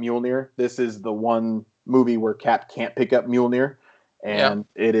picks up Mjolnir, this is the one movie where Cap can't pick up Mjolnir. And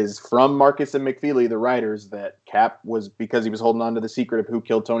It is from Marcus and McFeely, the writers, that Cap was, because he was holding on to the secret of who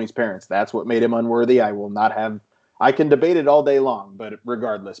killed Tony's parents. That's what made him unworthy. I can debate it all day long, but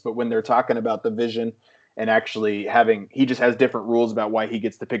regardless. But when they're talking about the Vision and actually he just has different rules about why he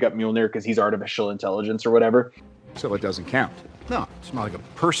gets to pick up Mjolnir because he's artificial intelligence or whatever. So it doesn't count. No, it's not like a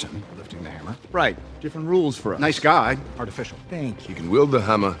person lifting the hammer. Right. Different rules for us. Nice guy, artificial. Thank He can wield the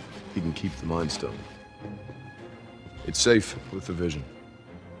hammer, he can keep the Mind Stone. It's safe with the Vision.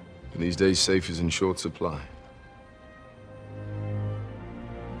 And these days, safe is in short supply.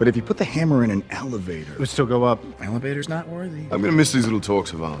 But if you put the hammer in an elevator, it would still go up. Elevator's not worthy. I'm gonna miss these little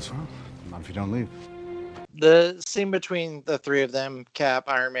talks of ours. Well, not if you don't leave. The scene between the 3 of them, Cap,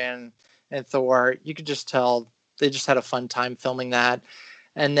 Iron Man, and Thor, you could just tell they just had a fun time filming that.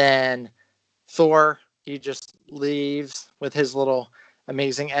 And then Thor, he just leaves with his little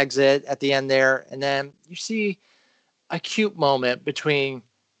amazing exit at the end there. And then you see a cute moment between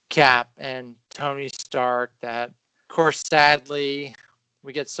Cap and Tony Stark that, of course, sadly,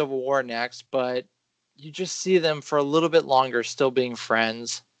 we get Civil War next, but you just see them for a little bit longer still being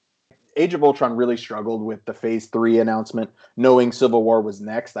friends. Age of Ultron really struggled with the Phase 3 announcement, knowing Civil War was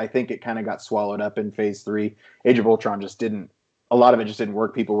next. I think it kind of got swallowed up in Phase 3. Age of Ultron a lot of it just didn't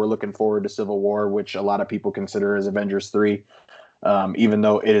work. People were looking forward to Civil War, which a lot of people consider as Avengers 3, even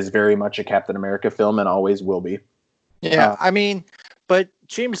though it is very much a Captain America film and always will be. Yeah, but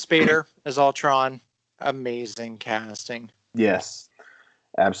James Spader as Ultron, amazing casting. Yes,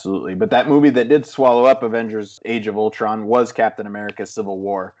 absolutely. But that movie that did swallow up Avengers Age of Ultron was Captain America Civil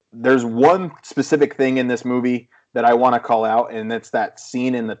War. There's one specific thing in this movie that I want to call out, and it's that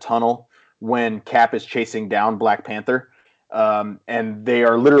scene in the tunnel when Cap is chasing down Black Panther. And they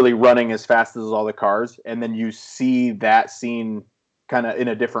are literally running as fast as all the cars. And then you see that scene kind of in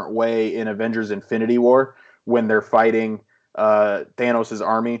a different way in Avengers Infinity War when they're fighting Thanos'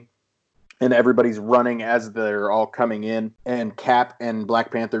 army. And everybody's running as they're all coming in. And Cap and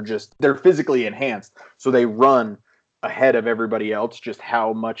Black Panther they're physically enhanced. So they run ahead of everybody else, just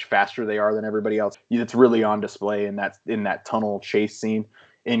how much faster they are than everybody else. It's really on display in that tunnel chase scene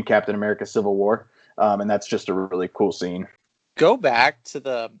in Captain America Civil War. And that's just a really cool scene. Go back to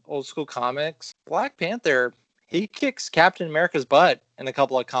the old school comics. Black Panther, he kicks Captain America's butt in a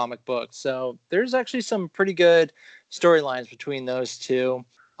couple of comic books. So there's actually some pretty good storylines between those two.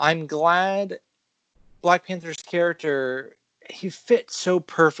 I'm glad Black Panther's character, he fit so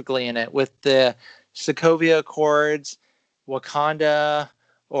perfectly in it with the Sokovia Accords, Wakanda,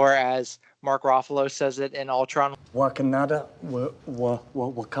 or as Mark Ruffalo says it in Ultron, Wakanda,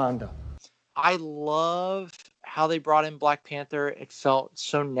 Wakanda. I love how they brought in Black Panther. It felt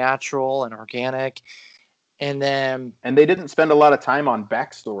so natural and organic. And they didn't spend a lot of time on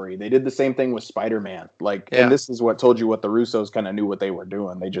backstory. They did the same thing with Spider-Man. And this is what told you what the Russos kind of knew what they were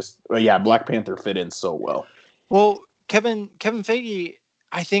doing. Black Panther fit in so well. Well, Kevin Feige,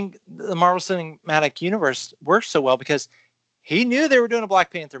 I think the Marvel Cinematic Universe works so well because he knew they were doing a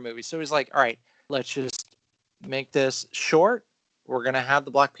Black Panther movie. So he's like, all right, let's just make this short. We're going to have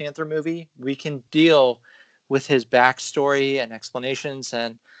the Black Panther movie. We can deal with his backstory and explanations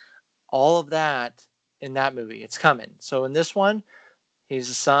and all of that in that movie. It's coming. So in this one, he's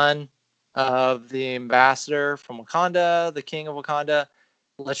the son of the ambassador from Wakanda, the king of Wakanda.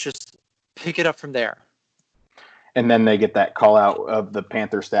 Let's just pick it up from there. And then they get that call out of the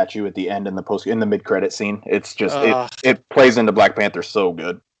Panther statue at the end in the mid-credit scene. It's just it plays into Black Panther so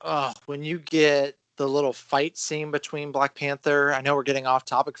good. When you get the little fight scene between Black Panther, I know we're getting off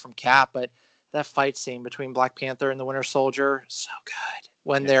topic from Cap, but that fight scene between Black Panther and the Winter Soldier, so good.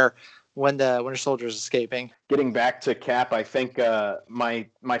 When the Winter Soldier is escaping. Getting back to Cap, I think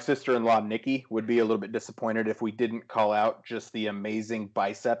my sister-in-law Nikki would be a little bit disappointed if we didn't call out just the amazing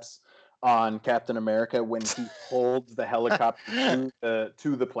biceps on Captain America when he holds the helicopter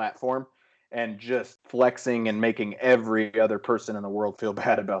to the platform and just flexing and making every other person in the world feel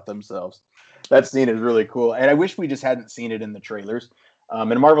bad about themselves. That scene is really cool, and I wish we just hadn't seen it in the trailers.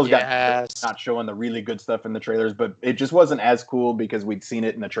 And Marvel's got not showing the really good stuff in the trailers, but it just wasn't as cool because we'd seen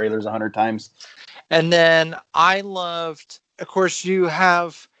it in the trailers 100 times. And then I loved, of course, you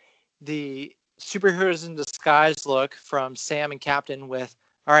have the superheroes in disguise look from Sam and Captain with,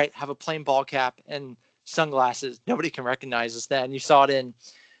 all right, have a plain ball cap and sunglasses. Nobody can recognize us then. You saw it in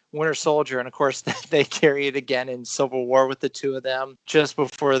Winter Soldier, and of course they carry it again in Civil War with the two of them just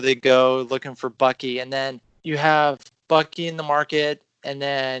before they go looking for Bucky. And then you have Bucky in the market, and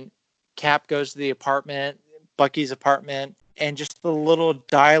then Cap goes to the apartment, Bucky's apartment, and just the little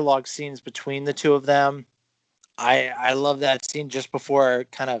dialogue scenes between the two of them. I love that scene just before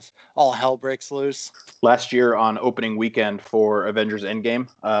kind of all hell breaks loose. Last year on opening weekend for Avengers Endgame,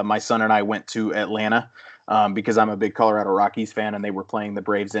 my son and I went to Atlanta because I'm a big Colorado Rockies fan, and they were playing the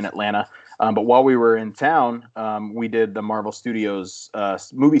Braves in Atlanta. But while we were in town, we did the Marvel Studios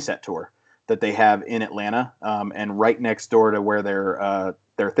movie set tour that they have in Atlanta, and right next door to where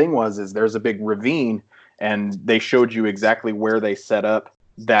their thing is there's a big ravine, and they showed you exactly where they set up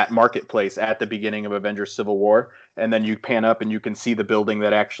that marketplace at the beginning of Avengers Civil War, and then you pan up and you can see the building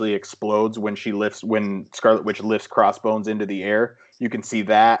that actually explodes when Scarlet Witch lifts Crossbones into the air. You can see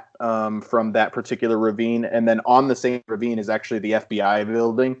that from that particular ravine, and then on the same ravine is actually the FBI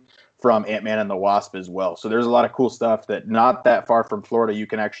building from Ant-Man and the Wasp as well. So there's a lot of cool stuff that not that far from Florida you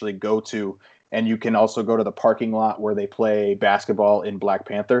can actually go to, and you can also go to the parking lot where they play basketball in Black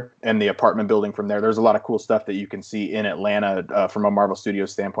Panther and the apartment building from there. There's a lot of cool stuff that you can see in Atlanta from a Marvel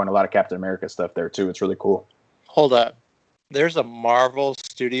Studios standpoint, a lot of Captain America stuff there too. It's really cool. Hold up. There's a Marvel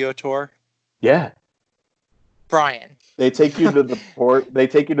Studio tour? Yeah. Brian. They take you to the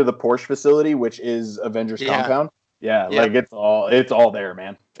Porsche facility, which is Avengers compound. Yeah, like it's all there,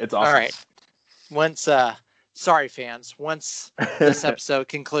 man. It's awesome. All right. Once sorry fans, once this episode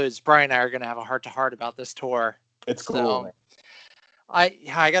concludes, Brian and I are going to have a heart-to-heart about this tour. It's cool. So,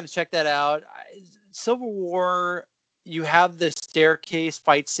 I got to check that out. Civil War, you have the staircase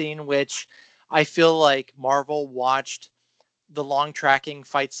fight scene, which I feel like Marvel watched the long tracking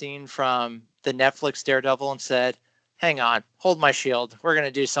fight scene from the Netflix Daredevil and said, hang on, hold my shield. We're going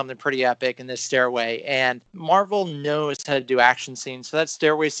to do something pretty epic in this stairway. And Marvel knows how to do action scenes. So that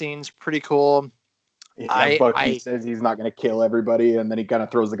stairway scene's pretty cool. Yeah, Bucky says he's not going to kill everybody, and then he kind of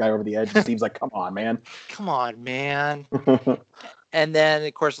throws the guy over the edge. It seems like, come on, man. Come on, man. And then,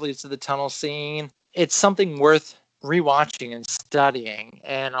 of course, it leads to the tunnel scene. It's something worth rewatching and studying.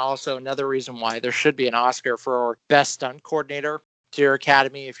 And also another reason why there should be an Oscar for Best Stunt Coordinator. Dear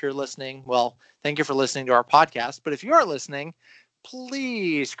Academy, if you're listening, well, thank you for listening to our podcast. But if you are listening,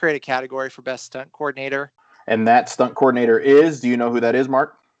 please create a category for Best Stunt Coordinator. And that stunt coordinator is, do you know who that is,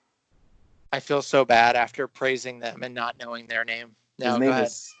 Mark? I feel so bad after praising them and not knowing their name. No, go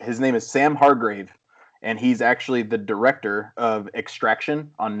ahead. His name is Sam Hargrave, and he's actually the director of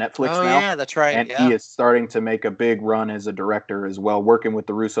Extraction on Netflix now. Oh, yeah, that's right. And he is starting to make a big run as a director as well, working with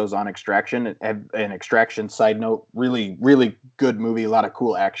the Russos on Extraction. And Extraction, side note, really, really good movie. A lot of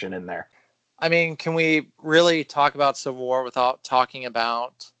cool action in there. I mean, can we really talk about Civil War without talking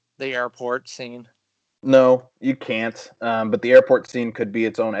about the airport scene? No, you can't. But the airport scene could be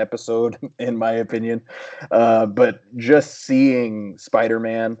its own episode, in my opinion. But just seeing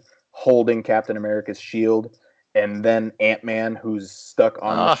Spider-Man holding Captain America's shield, and then Ant-Man, who's stuck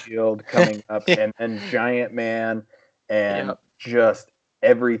on the shield, coming up, and then Giant Man, and just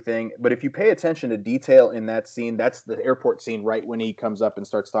everything. But if you pay attention to detail in that scene, that's the airport scene right when he comes up and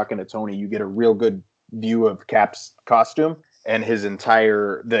starts talking to Tony. You get a real good view of Cap's costume. And his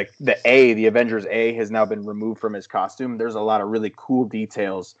entire, the Avengers A has now been removed from his costume. There's a lot of really cool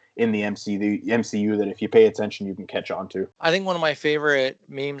details in the MCU that if you pay attention, you can catch on to. I think one of my favorite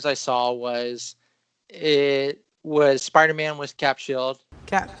memes I saw was Spider-Man with Cap shield.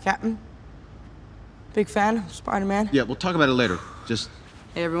 Captain? Big fan of Spider-Man? Yeah, we'll talk about it later. Just...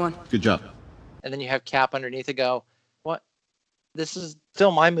 Hey, everyone. Good job. And then you have Cap underneath it go, what? This is still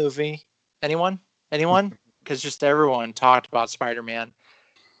my movie. Anyone? Because just everyone talked about Spider-Man.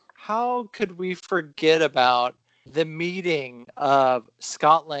 How could we forget about the meeting of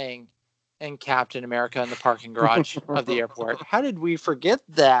Scott Lang and Captain America in the parking garage of the airport? How did we forget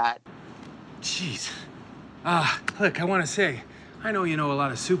that? Jeez. Look, I want to say, I know you know a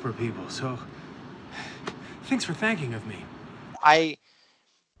lot of super people, so thanks for thanking of me. I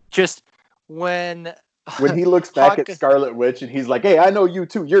just, when he looks back at Scarlet Witch and he's like, hey, I know you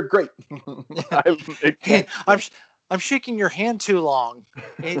too. You're great. I'm shaking your hand too long.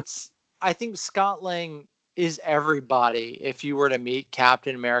 I think Scott Lang is everybody. If you were to meet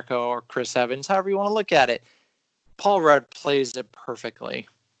Captain America or Chris Evans, however you want to look at it, Paul Rudd plays it perfectly.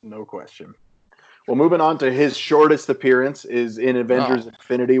 No question. Well, moving on to his shortest appearance is in Avengers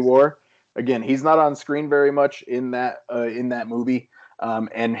Infinity War. Again, he's not on screen very much in that movie.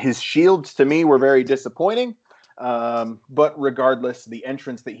 And his shields, to me, were very disappointing. But regardless, the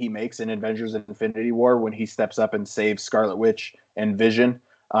entrance that he makes in Avengers Infinity War when he steps up and saves Scarlet Witch and Vision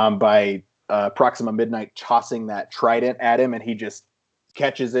by Proxima Midnight tossing that trident at him, and he just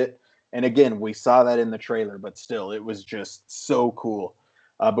catches it. And again, we saw that in the trailer, but still, it was just so cool.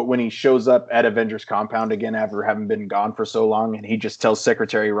 But when he shows up at Avengers Compound again after having been gone for so long, and he just tells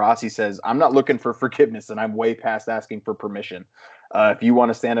Secretary Ross, he says, I'm not looking for forgiveness, and I'm way past asking for permission. If you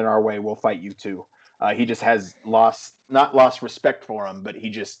want to stand in our way, we'll fight you too. He just has not lost respect for him, but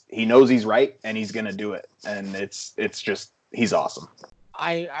he knows he's right, and he's going to do it. And it's just, he's awesome.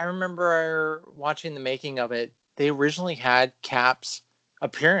 I remember watching the making of it. They originally had Cap's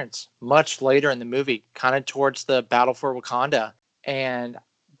appearance much later in the movie, kind of towards the Battle for Wakanda. And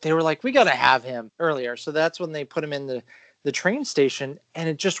they were like, we got to have him earlier. So that's when they put him in the train station, and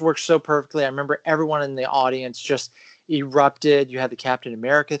it just worked so perfectly. I remember everyone in the audience just erupted. You had the Captain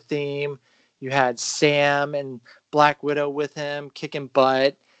America theme. You had Sam and Black Widow with him kicking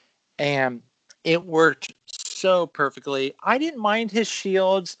butt. And it worked so perfectly. I didn't mind his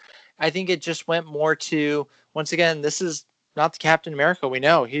shields. I think it just went more to, once again, this is not the Captain America we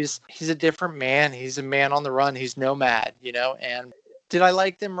know. He's a different man. He's a man on the run. He's nomad, and did I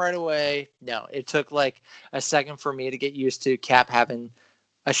like them right away? No, it took like a second for me to get used to Cap having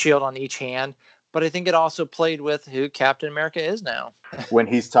a shield on each hand. But I think it also played with who Captain America is now. When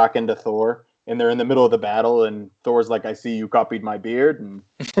he's talking to Thor and they're in the middle of the battle and Thor's like, I see you copied my beard.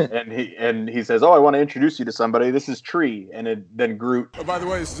 And he says, oh, I want to introduce you to somebody. This is Tree. And then Groot. Oh, by the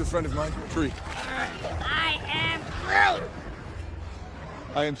way, this is a friend of mine, Tree. I am Groot.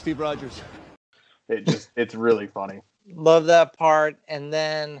 I am Steve Rogers. It's really funny. Love that part. And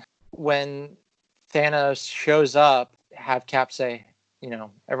then when Thanos shows up, have Cap say,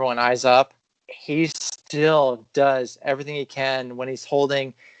 everyone eyes up. He still does everything he can when he's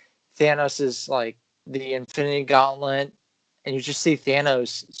holding Thanos's like the Infinity Gauntlet, and you just see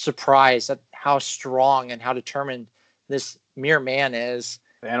Thanos surprised at how strong and how determined this mere man is.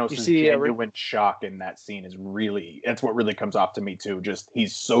 Thanos' genuine shock in that scene that's what really comes off to me too. Just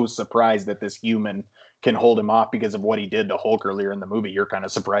he's so surprised that this human can hold him off because of what he did to Hulk earlier in the movie. You're kind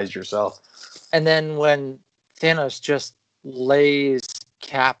of surprised yourself. And then when Thanos just lays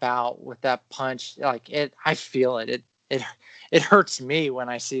Cap out with that punch. Like I feel it. It hurts me when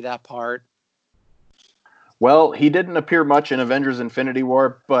I see that part. Well, he didn't appear much in Avengers Infinity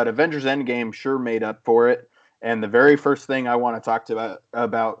War, but Avengers Endgame sure made up for it. And the very first thing I want to talk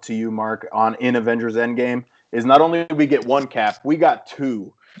about to you, Mark, in Avengers Endgame is not only did we get one Cap, we got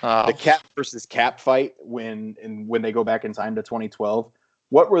two. Oh. The Cap versus Cap fight when they go back in time to 2012.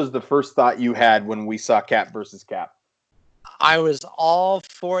 What was the first thought you had when we saw Cap versus Cap? I was all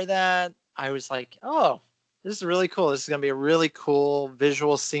for that. I was like, oh, this is really cool. This is going to be a really cool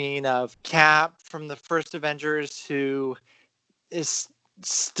visual scene of Cap from the first Avengers who is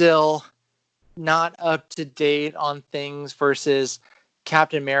still not up to date on things versus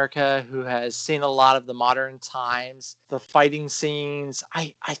Captain America who has seen a lot of the modern times, the fighting scenes.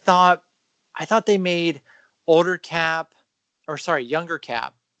 I thought they made younger Cap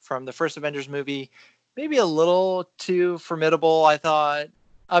from the first Avengers movie maybe a little too formidable. I thought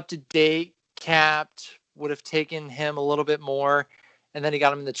up to date Cap would have taken him a little bit more, and then he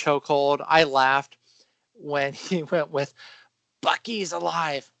got him in the chokehold. I laughed when he went with Bucky's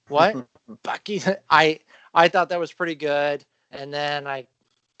alive. What? Bucky? I thought that was pretty good, and then I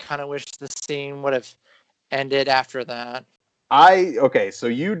kind of wish the scene would have ended after that. Okay, so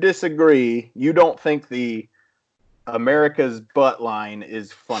you disagree. You don't think the America's butt line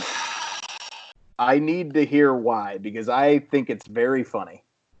is funny. I need to hear why, because I think it's very funny.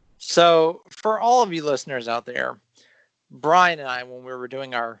 So, for all of you listeners out there, Brian and I, when we were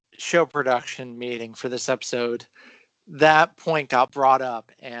doing our show production meeting for this episode, that point got brought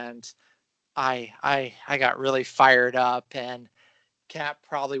up, and I got really fired up, and Cap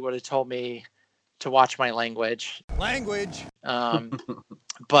probably would have told me to watch my language.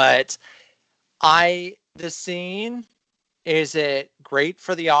 But the scene, is it great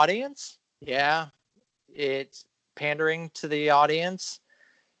for the audience? Yeah, it's pandering to the audience.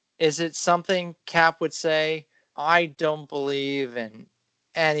 Is it something Cap would say? I don't believe in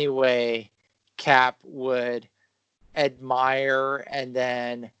any way Cap would admire and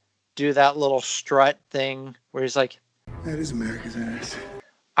then do that little strut thing where he's like, that is America's ass.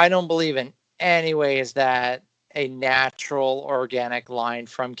 I don't believe in any way is that a natural, organic line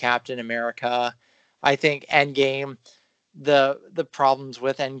from Captain America. I think Endgame, the problems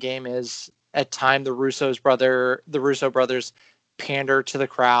with Endgame is at time the Russo brothers pander to the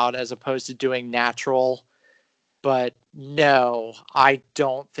crowd as opposed to doing natural. But no, I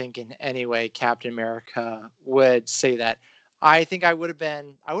don't think in any way Captain America would say that. I think I would have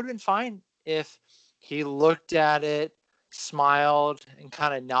been fine if he looked at it, smiled, and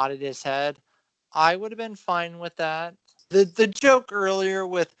kind of nodded his head. I would have been fine with that. The joke earlier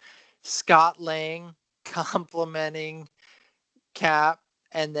with Scott Lang complimenting Cap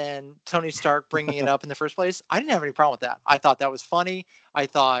and then Tony Stark bringing it up in the first place, I didn't have any problem with that. I thought that was funny. I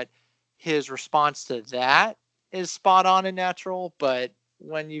thought his response to that is spot on and natural, but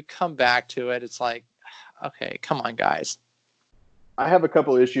when you come back to it, it's like, okay, come on, guys. I have a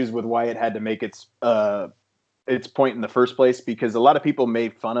couple issues with why it had to make its point in the first place, because a lot of people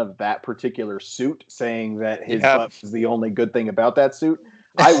made fun of that particular suit, saying that his butt was the only good thing about that suit.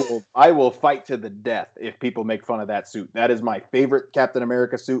 I will fight to the death if people make fun of that suit. That is my favorite Captain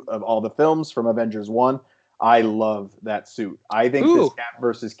America suit of all the films from Avengers 1. I love that suit. I think this Cap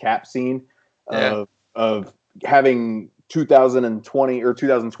versus Cap scene of having 2020 or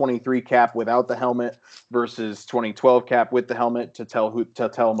 2023 Cap without the helmet versus 2012 Cap with the helmet to tell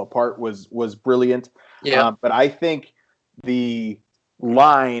them apart was brilliant. Yeah. But I think the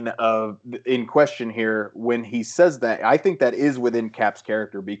line in question here, when he says that, I think that is within Cap's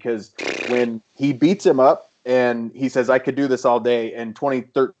character, because when he beats him up and he says, I could do this all day, and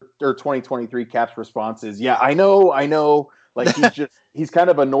 2023 Cap's response is, yeah, I know. Like he's kind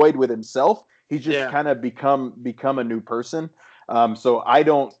of annoyed with himself. He's just kind of become a new person. So I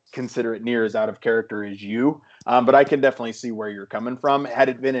don't consider it near as out of character as you. But I can definitely see where you're coming from. Had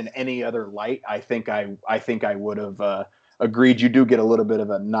it been in any other light, I think I would have agreed. You do get a little bit of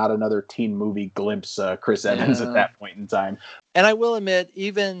a not another teen movie glimpse, Chris Evans at that point in time. And I will admit,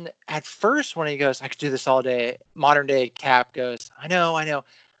 even at first when he goes, I could do this all day, modern day Cap goes, I know.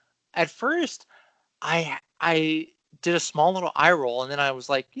 At first, I did a small little eye roll, and then I was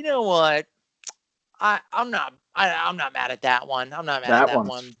like, you know what? I'm not mad at that one. I'm not mad at that one.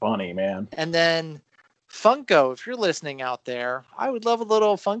 That one's funny, man. And then Funko, if you're listening out there, I would love a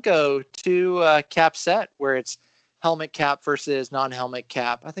little Funko to Cap set where it's helmet Cap versus non-helmet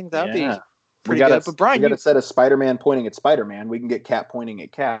Cap. I think that would be pretty good. But Brian, we got a set of Spider-Man pointing at Spider-Man. We can get Cap pointing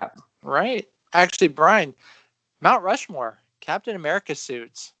at Cap. Right. Actually, Brian, Mount Rushmore, Captain America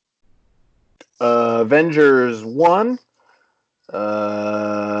suits. Avengers 1,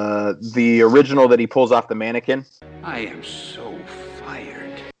 The original that he pulls off the mannequin I am so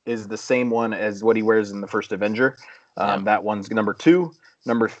fired. is the same one as what he wears in the first Avenger. That one's number 2.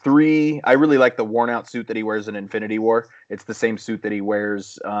 Number 3, I really like the worn out suit that he wears in Infinity War. It's the same suit that he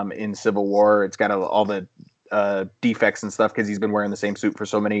wears in Civil War. It's got all the defects and stuff because he's been wearing the same suit for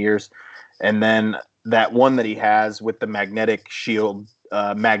so many years. And then that one that he has with the magnetic shield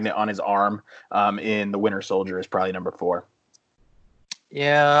magnet on his arm in the Winter Soldier is probably number 4.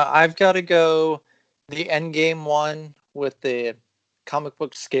 Yeah, I've got to go the Endgame one with the comic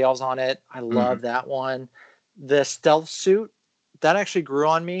book scales on it. I love that one. The stealth suit, that actually grew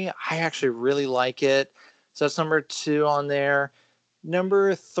on me. I actually really like it. So that's number 2 on there.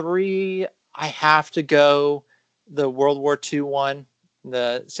 Number 3, I have to go the World War II one,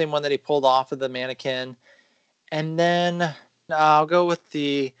 the same one that he pulled off of the mannequin. And then I'll go with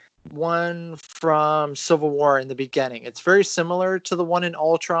the one from Civil War in the beginning. It's very similar to the one in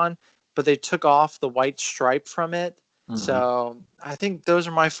Ultron, but they took off the white stripe from it. So I think those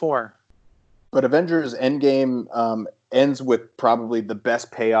are my 4. But Avengers Endgame ends with probably the best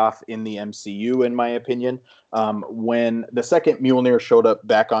payoff in the MCU, in my opinion. When the second Mjolnir showed up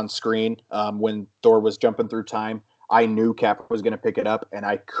back on screen, when Thor was jumping through time, I knew Cap was going to pick it up, and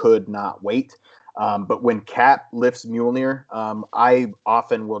I could not wait. But when Cap lifts Mjolnir, I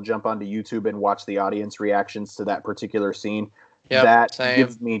often will jump onto YouTube and watch the audience reactions to that particular scene. That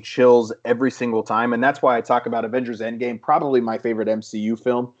gives me chills every single time. And that's why I talk about Avengers Endgame, probably my favorite MCU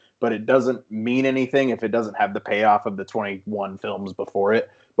film, but it doesn't mean anything if it doesn't have the payoff of the 21 films before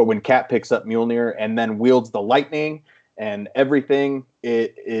it. But when Cap picks up Mjolnir and then wields the lightning and everything,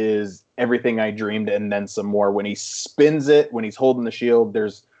 it is everything I dreamed and then some more. When he spins it, when he's holding the shield,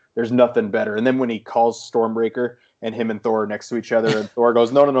 there's nothing better. And then when he calls Stormbreaker and him and Thor are next to each other and Thor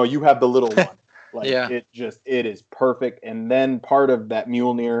goes, no, you have the little one. It is perfect. And then part of that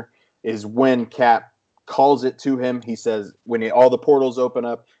Mjolnir is when Cap calls it to him. He says, all the portals open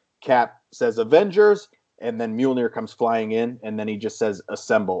up, Cap says Avengers, and then Mjolnir comes flying in, and then he just says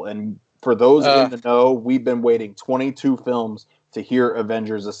assemble. And for those in the know, we've been waiting 22 films to hear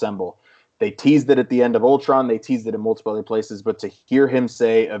Avengers assemble. They teased it at the end of Ultron. They teased it in multiple other places. But to hear him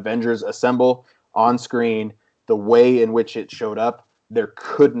say Avengers assemble on screen, the way in which it showed up, there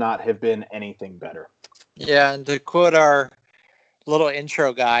could not have been anything better. Yeah, and to quote our little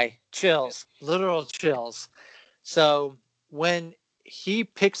intro guy, chills, literal chills. So when he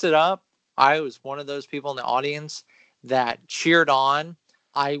picks it up, I was one of those people in the audience that cheered on.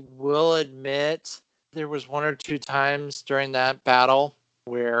 I will admit there was 1 or 2 times during that battle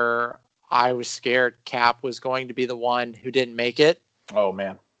where I was scared Cap was going to be the one who didn't make it. Oh,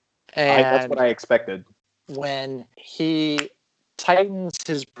 man. And that's what I expected. When he tightens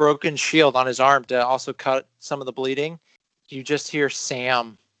his broken shield on his arm to also cut some of the bleeding, you just hear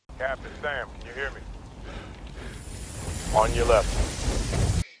Sam. Captain Sam, can you hear me? On your left.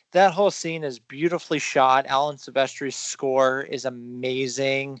 That whole scene is beautifully shot. Alan Silvestri's score is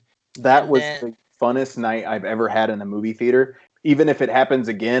amazing. That was the funnest night I've ever had in a movie theater. Even if it happens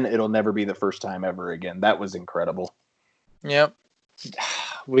again, it'll never be the first time ever again. That was incredible. Yep.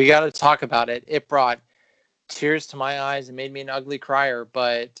 We got to talk about it. It brought tears to my eyes and made me an ugly crier.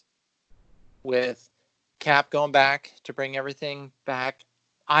 But with Cap going back to bring everything back,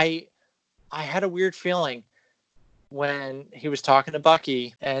 I had a weird feeling when he was talking to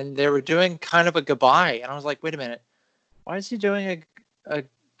Bucky and they were doing kind of a goodbye. And I was like, wait a minute, why is he doing a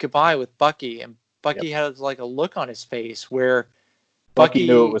goodbye with Bucky? And Bucky had like a look on his face where Bucky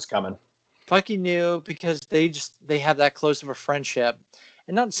knew it was coming. Bucky knew because they have that close of a friendship.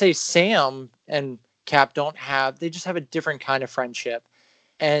 And not to say Sam and Cap they just have a different kind of friendship.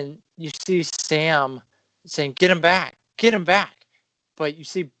 And you see Sam saying, get him back. But you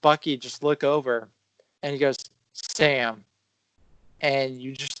see Bucky just look over and he goes, Sam. And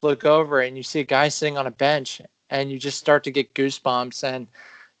you just look over and you see a guy sitting on a bench and you just start to get goosebumps. And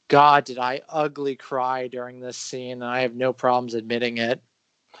God, did I ugly cry during this scene. And I have no problems admitting it.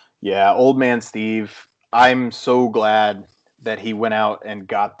 Yeah, old man Steve, I'm so glad that he went out and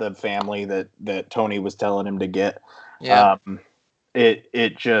got the family that Tony was telling him to get. Yeah.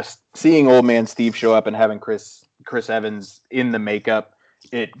 It just, seeing old man Steve show up and having Chris Evans in the makeup,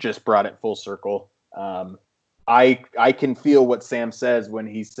 it just brought it full circle. I can feel what Sam says when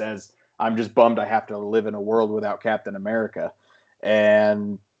he says, I'm just bummed I have to live in a world without Captain America.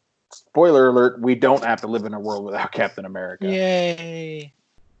 And spoiler alert, we don't have to live in a world without Captain America. Yay.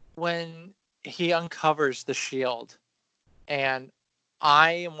 When he uncovers the shield, and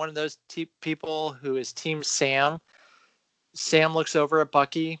I am one of those people who is Team Sam. Sam looks over at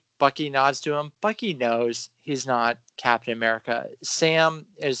Bucky. Bucky nods to him. Bucky knows he's not Captain America. Sam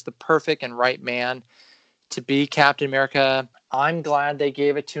is the perfect and right man to be Captain America. I'm glad they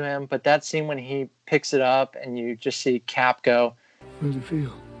gave it to him, but that scene when he picks it up and you just see Cap go, How does it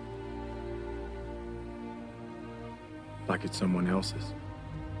feel? Like it's someone else's.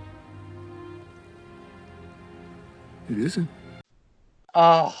 It isn't.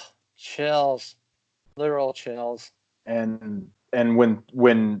 oh, chills. Literal chills. And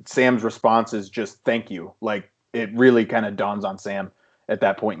when Sam's response is just thank you, like it really kind of dawns on Sam at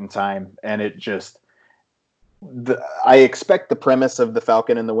that point in time. And it just, I expect the premise of the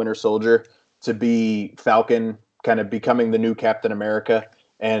Falcon and the Winter Soldier to be Falcon kind of becoming the new Captain America,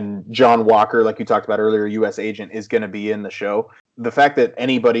 and John Walker, like you talked about earlier, U.S. agent, is going to be in the show. The fact that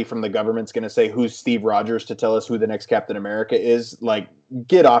anybody from the government's going to say who's Steve Rogers to tell us who the next Captain America is, like,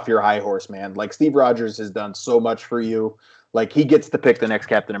 get off your high horse, man. Like, Steve Rogers has done so much for you. Like, he gets to pick the next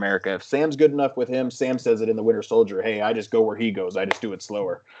Captain America. If Sam's good enough with him, Sam says it in the Winter Soldier. Hey, I just go where he goes. I just do it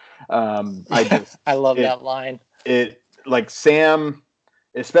slower. I love that line. It like Sam,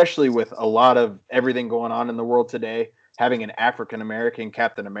 especially with a lot of everything going on in the world today, having an African-American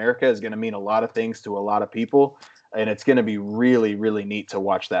Captain America is going to mean a lot of things to a lot of people. And it's going to be really, really neat to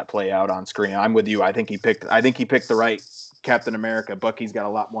watch that play out on screen. I'm with you. I think he picked the right Captain America. Bucky's got a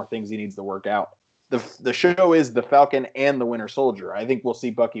lot more things he needs to work out. The show is the Falcon and the Winter Soldier. I think we'll see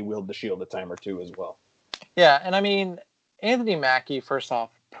Bucky wield the shield a time or two as well. Yeah, and I mean, Anthony Mackie, first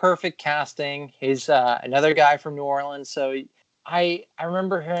off, perfect casting. He's another guy from New Orleans. So I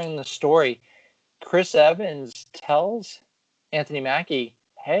remember hearing the story. Chris Evans tells Anthony Mackie,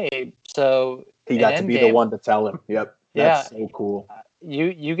 hey, so he got to be the one to tell him. Yep. That's so cool.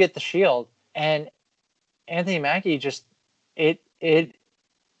 You get the shield. And Anthony Mackie just it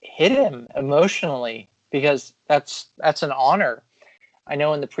hit him emotionally because that's an honor. I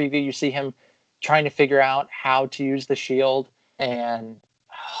know in the preview you see him trying to figure out how to use the shield, and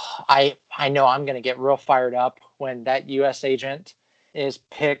I know I'm going to get real fired up when that U.S. agent is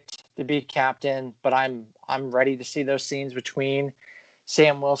picked to be captain, but I'm ready to see those scenes between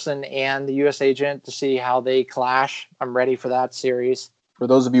Sam Wilson and the U.S. agent to see how they clash. I'm ready for that series. For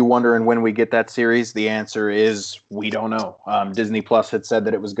those of you wondering when we get that series, the answer is we don't know. Disney Plus had said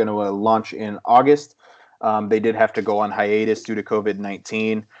that it was going to launch in August. They did have to go on hiatus due to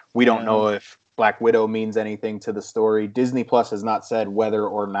COVID-19. We don't know if Black Widow means anything to the story. Disney Plus has not said whether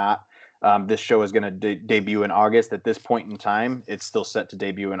or not this show is going to debut in August. At this point in time, it's still set to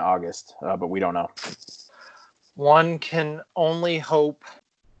debut in August, but we don't know. One can only hope.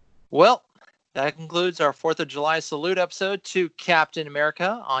 Well, that concludes our 4th of July salute episode to Captain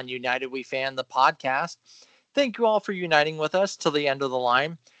America on United We Fan, the podcast. Thank you all for uniting with us till the end of the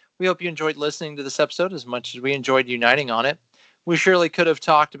line. We hope you enjoyed listening to this episode as much as we enjoyed uniting on it. We surely could have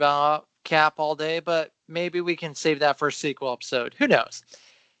talked about Cap all day, but maybe we can save that for a sequel episode. Who knows?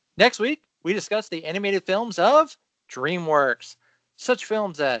 Next week, we discuss the animated films of DreamWorks. Such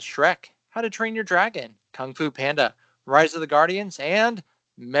films as Shrek, How to Train Your Dragon, Kung Fu Panda, Rise of the Guardians, and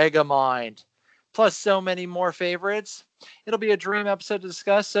Megamind. Plus so many more favorites. It'll be a dream episode to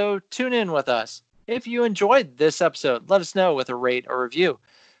discuss, so tune in with us. If you enjoyed this episode, let us know with a rate or review.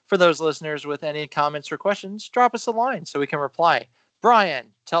 For those listeners with any comments or questions, drop us a line so we can reply. Brian,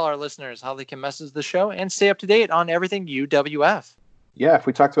 tell our listeners how they can message the show and stay up to date on everything UWF. Yeah, if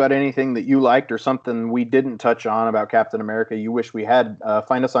we talked about anything that you liked or something we didn't touch on about Captain America you wish we had,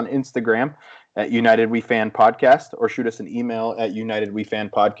 find us on Instagram at United We Fan Podcast, or shoot us an email at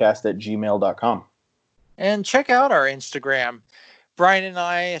unitedwefanpodcast@gmail.com. And check out our Instagram. Brian and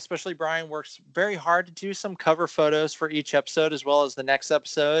I, especially Brian, works very hard to do some cover photos for each episode as well as the next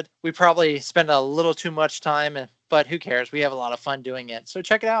episode. We probably spend a little too much time, but who cares? We have a lot of fun doing it. So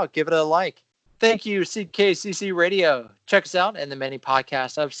check it out. Give it a like. Thank you, CKCC Radio. Check us out and the many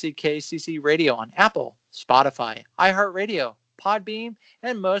podcasts of CKCC Radio on Apple, Spotify, iHeartRadio, Podbean,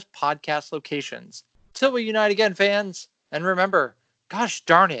 and most podcast locations. Till we unite again, fans. And remember, gosh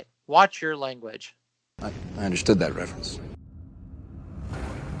darn it, watch your language. I understood that reference.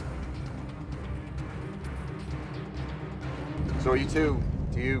 So are you two?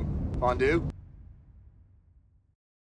 Do you fondue?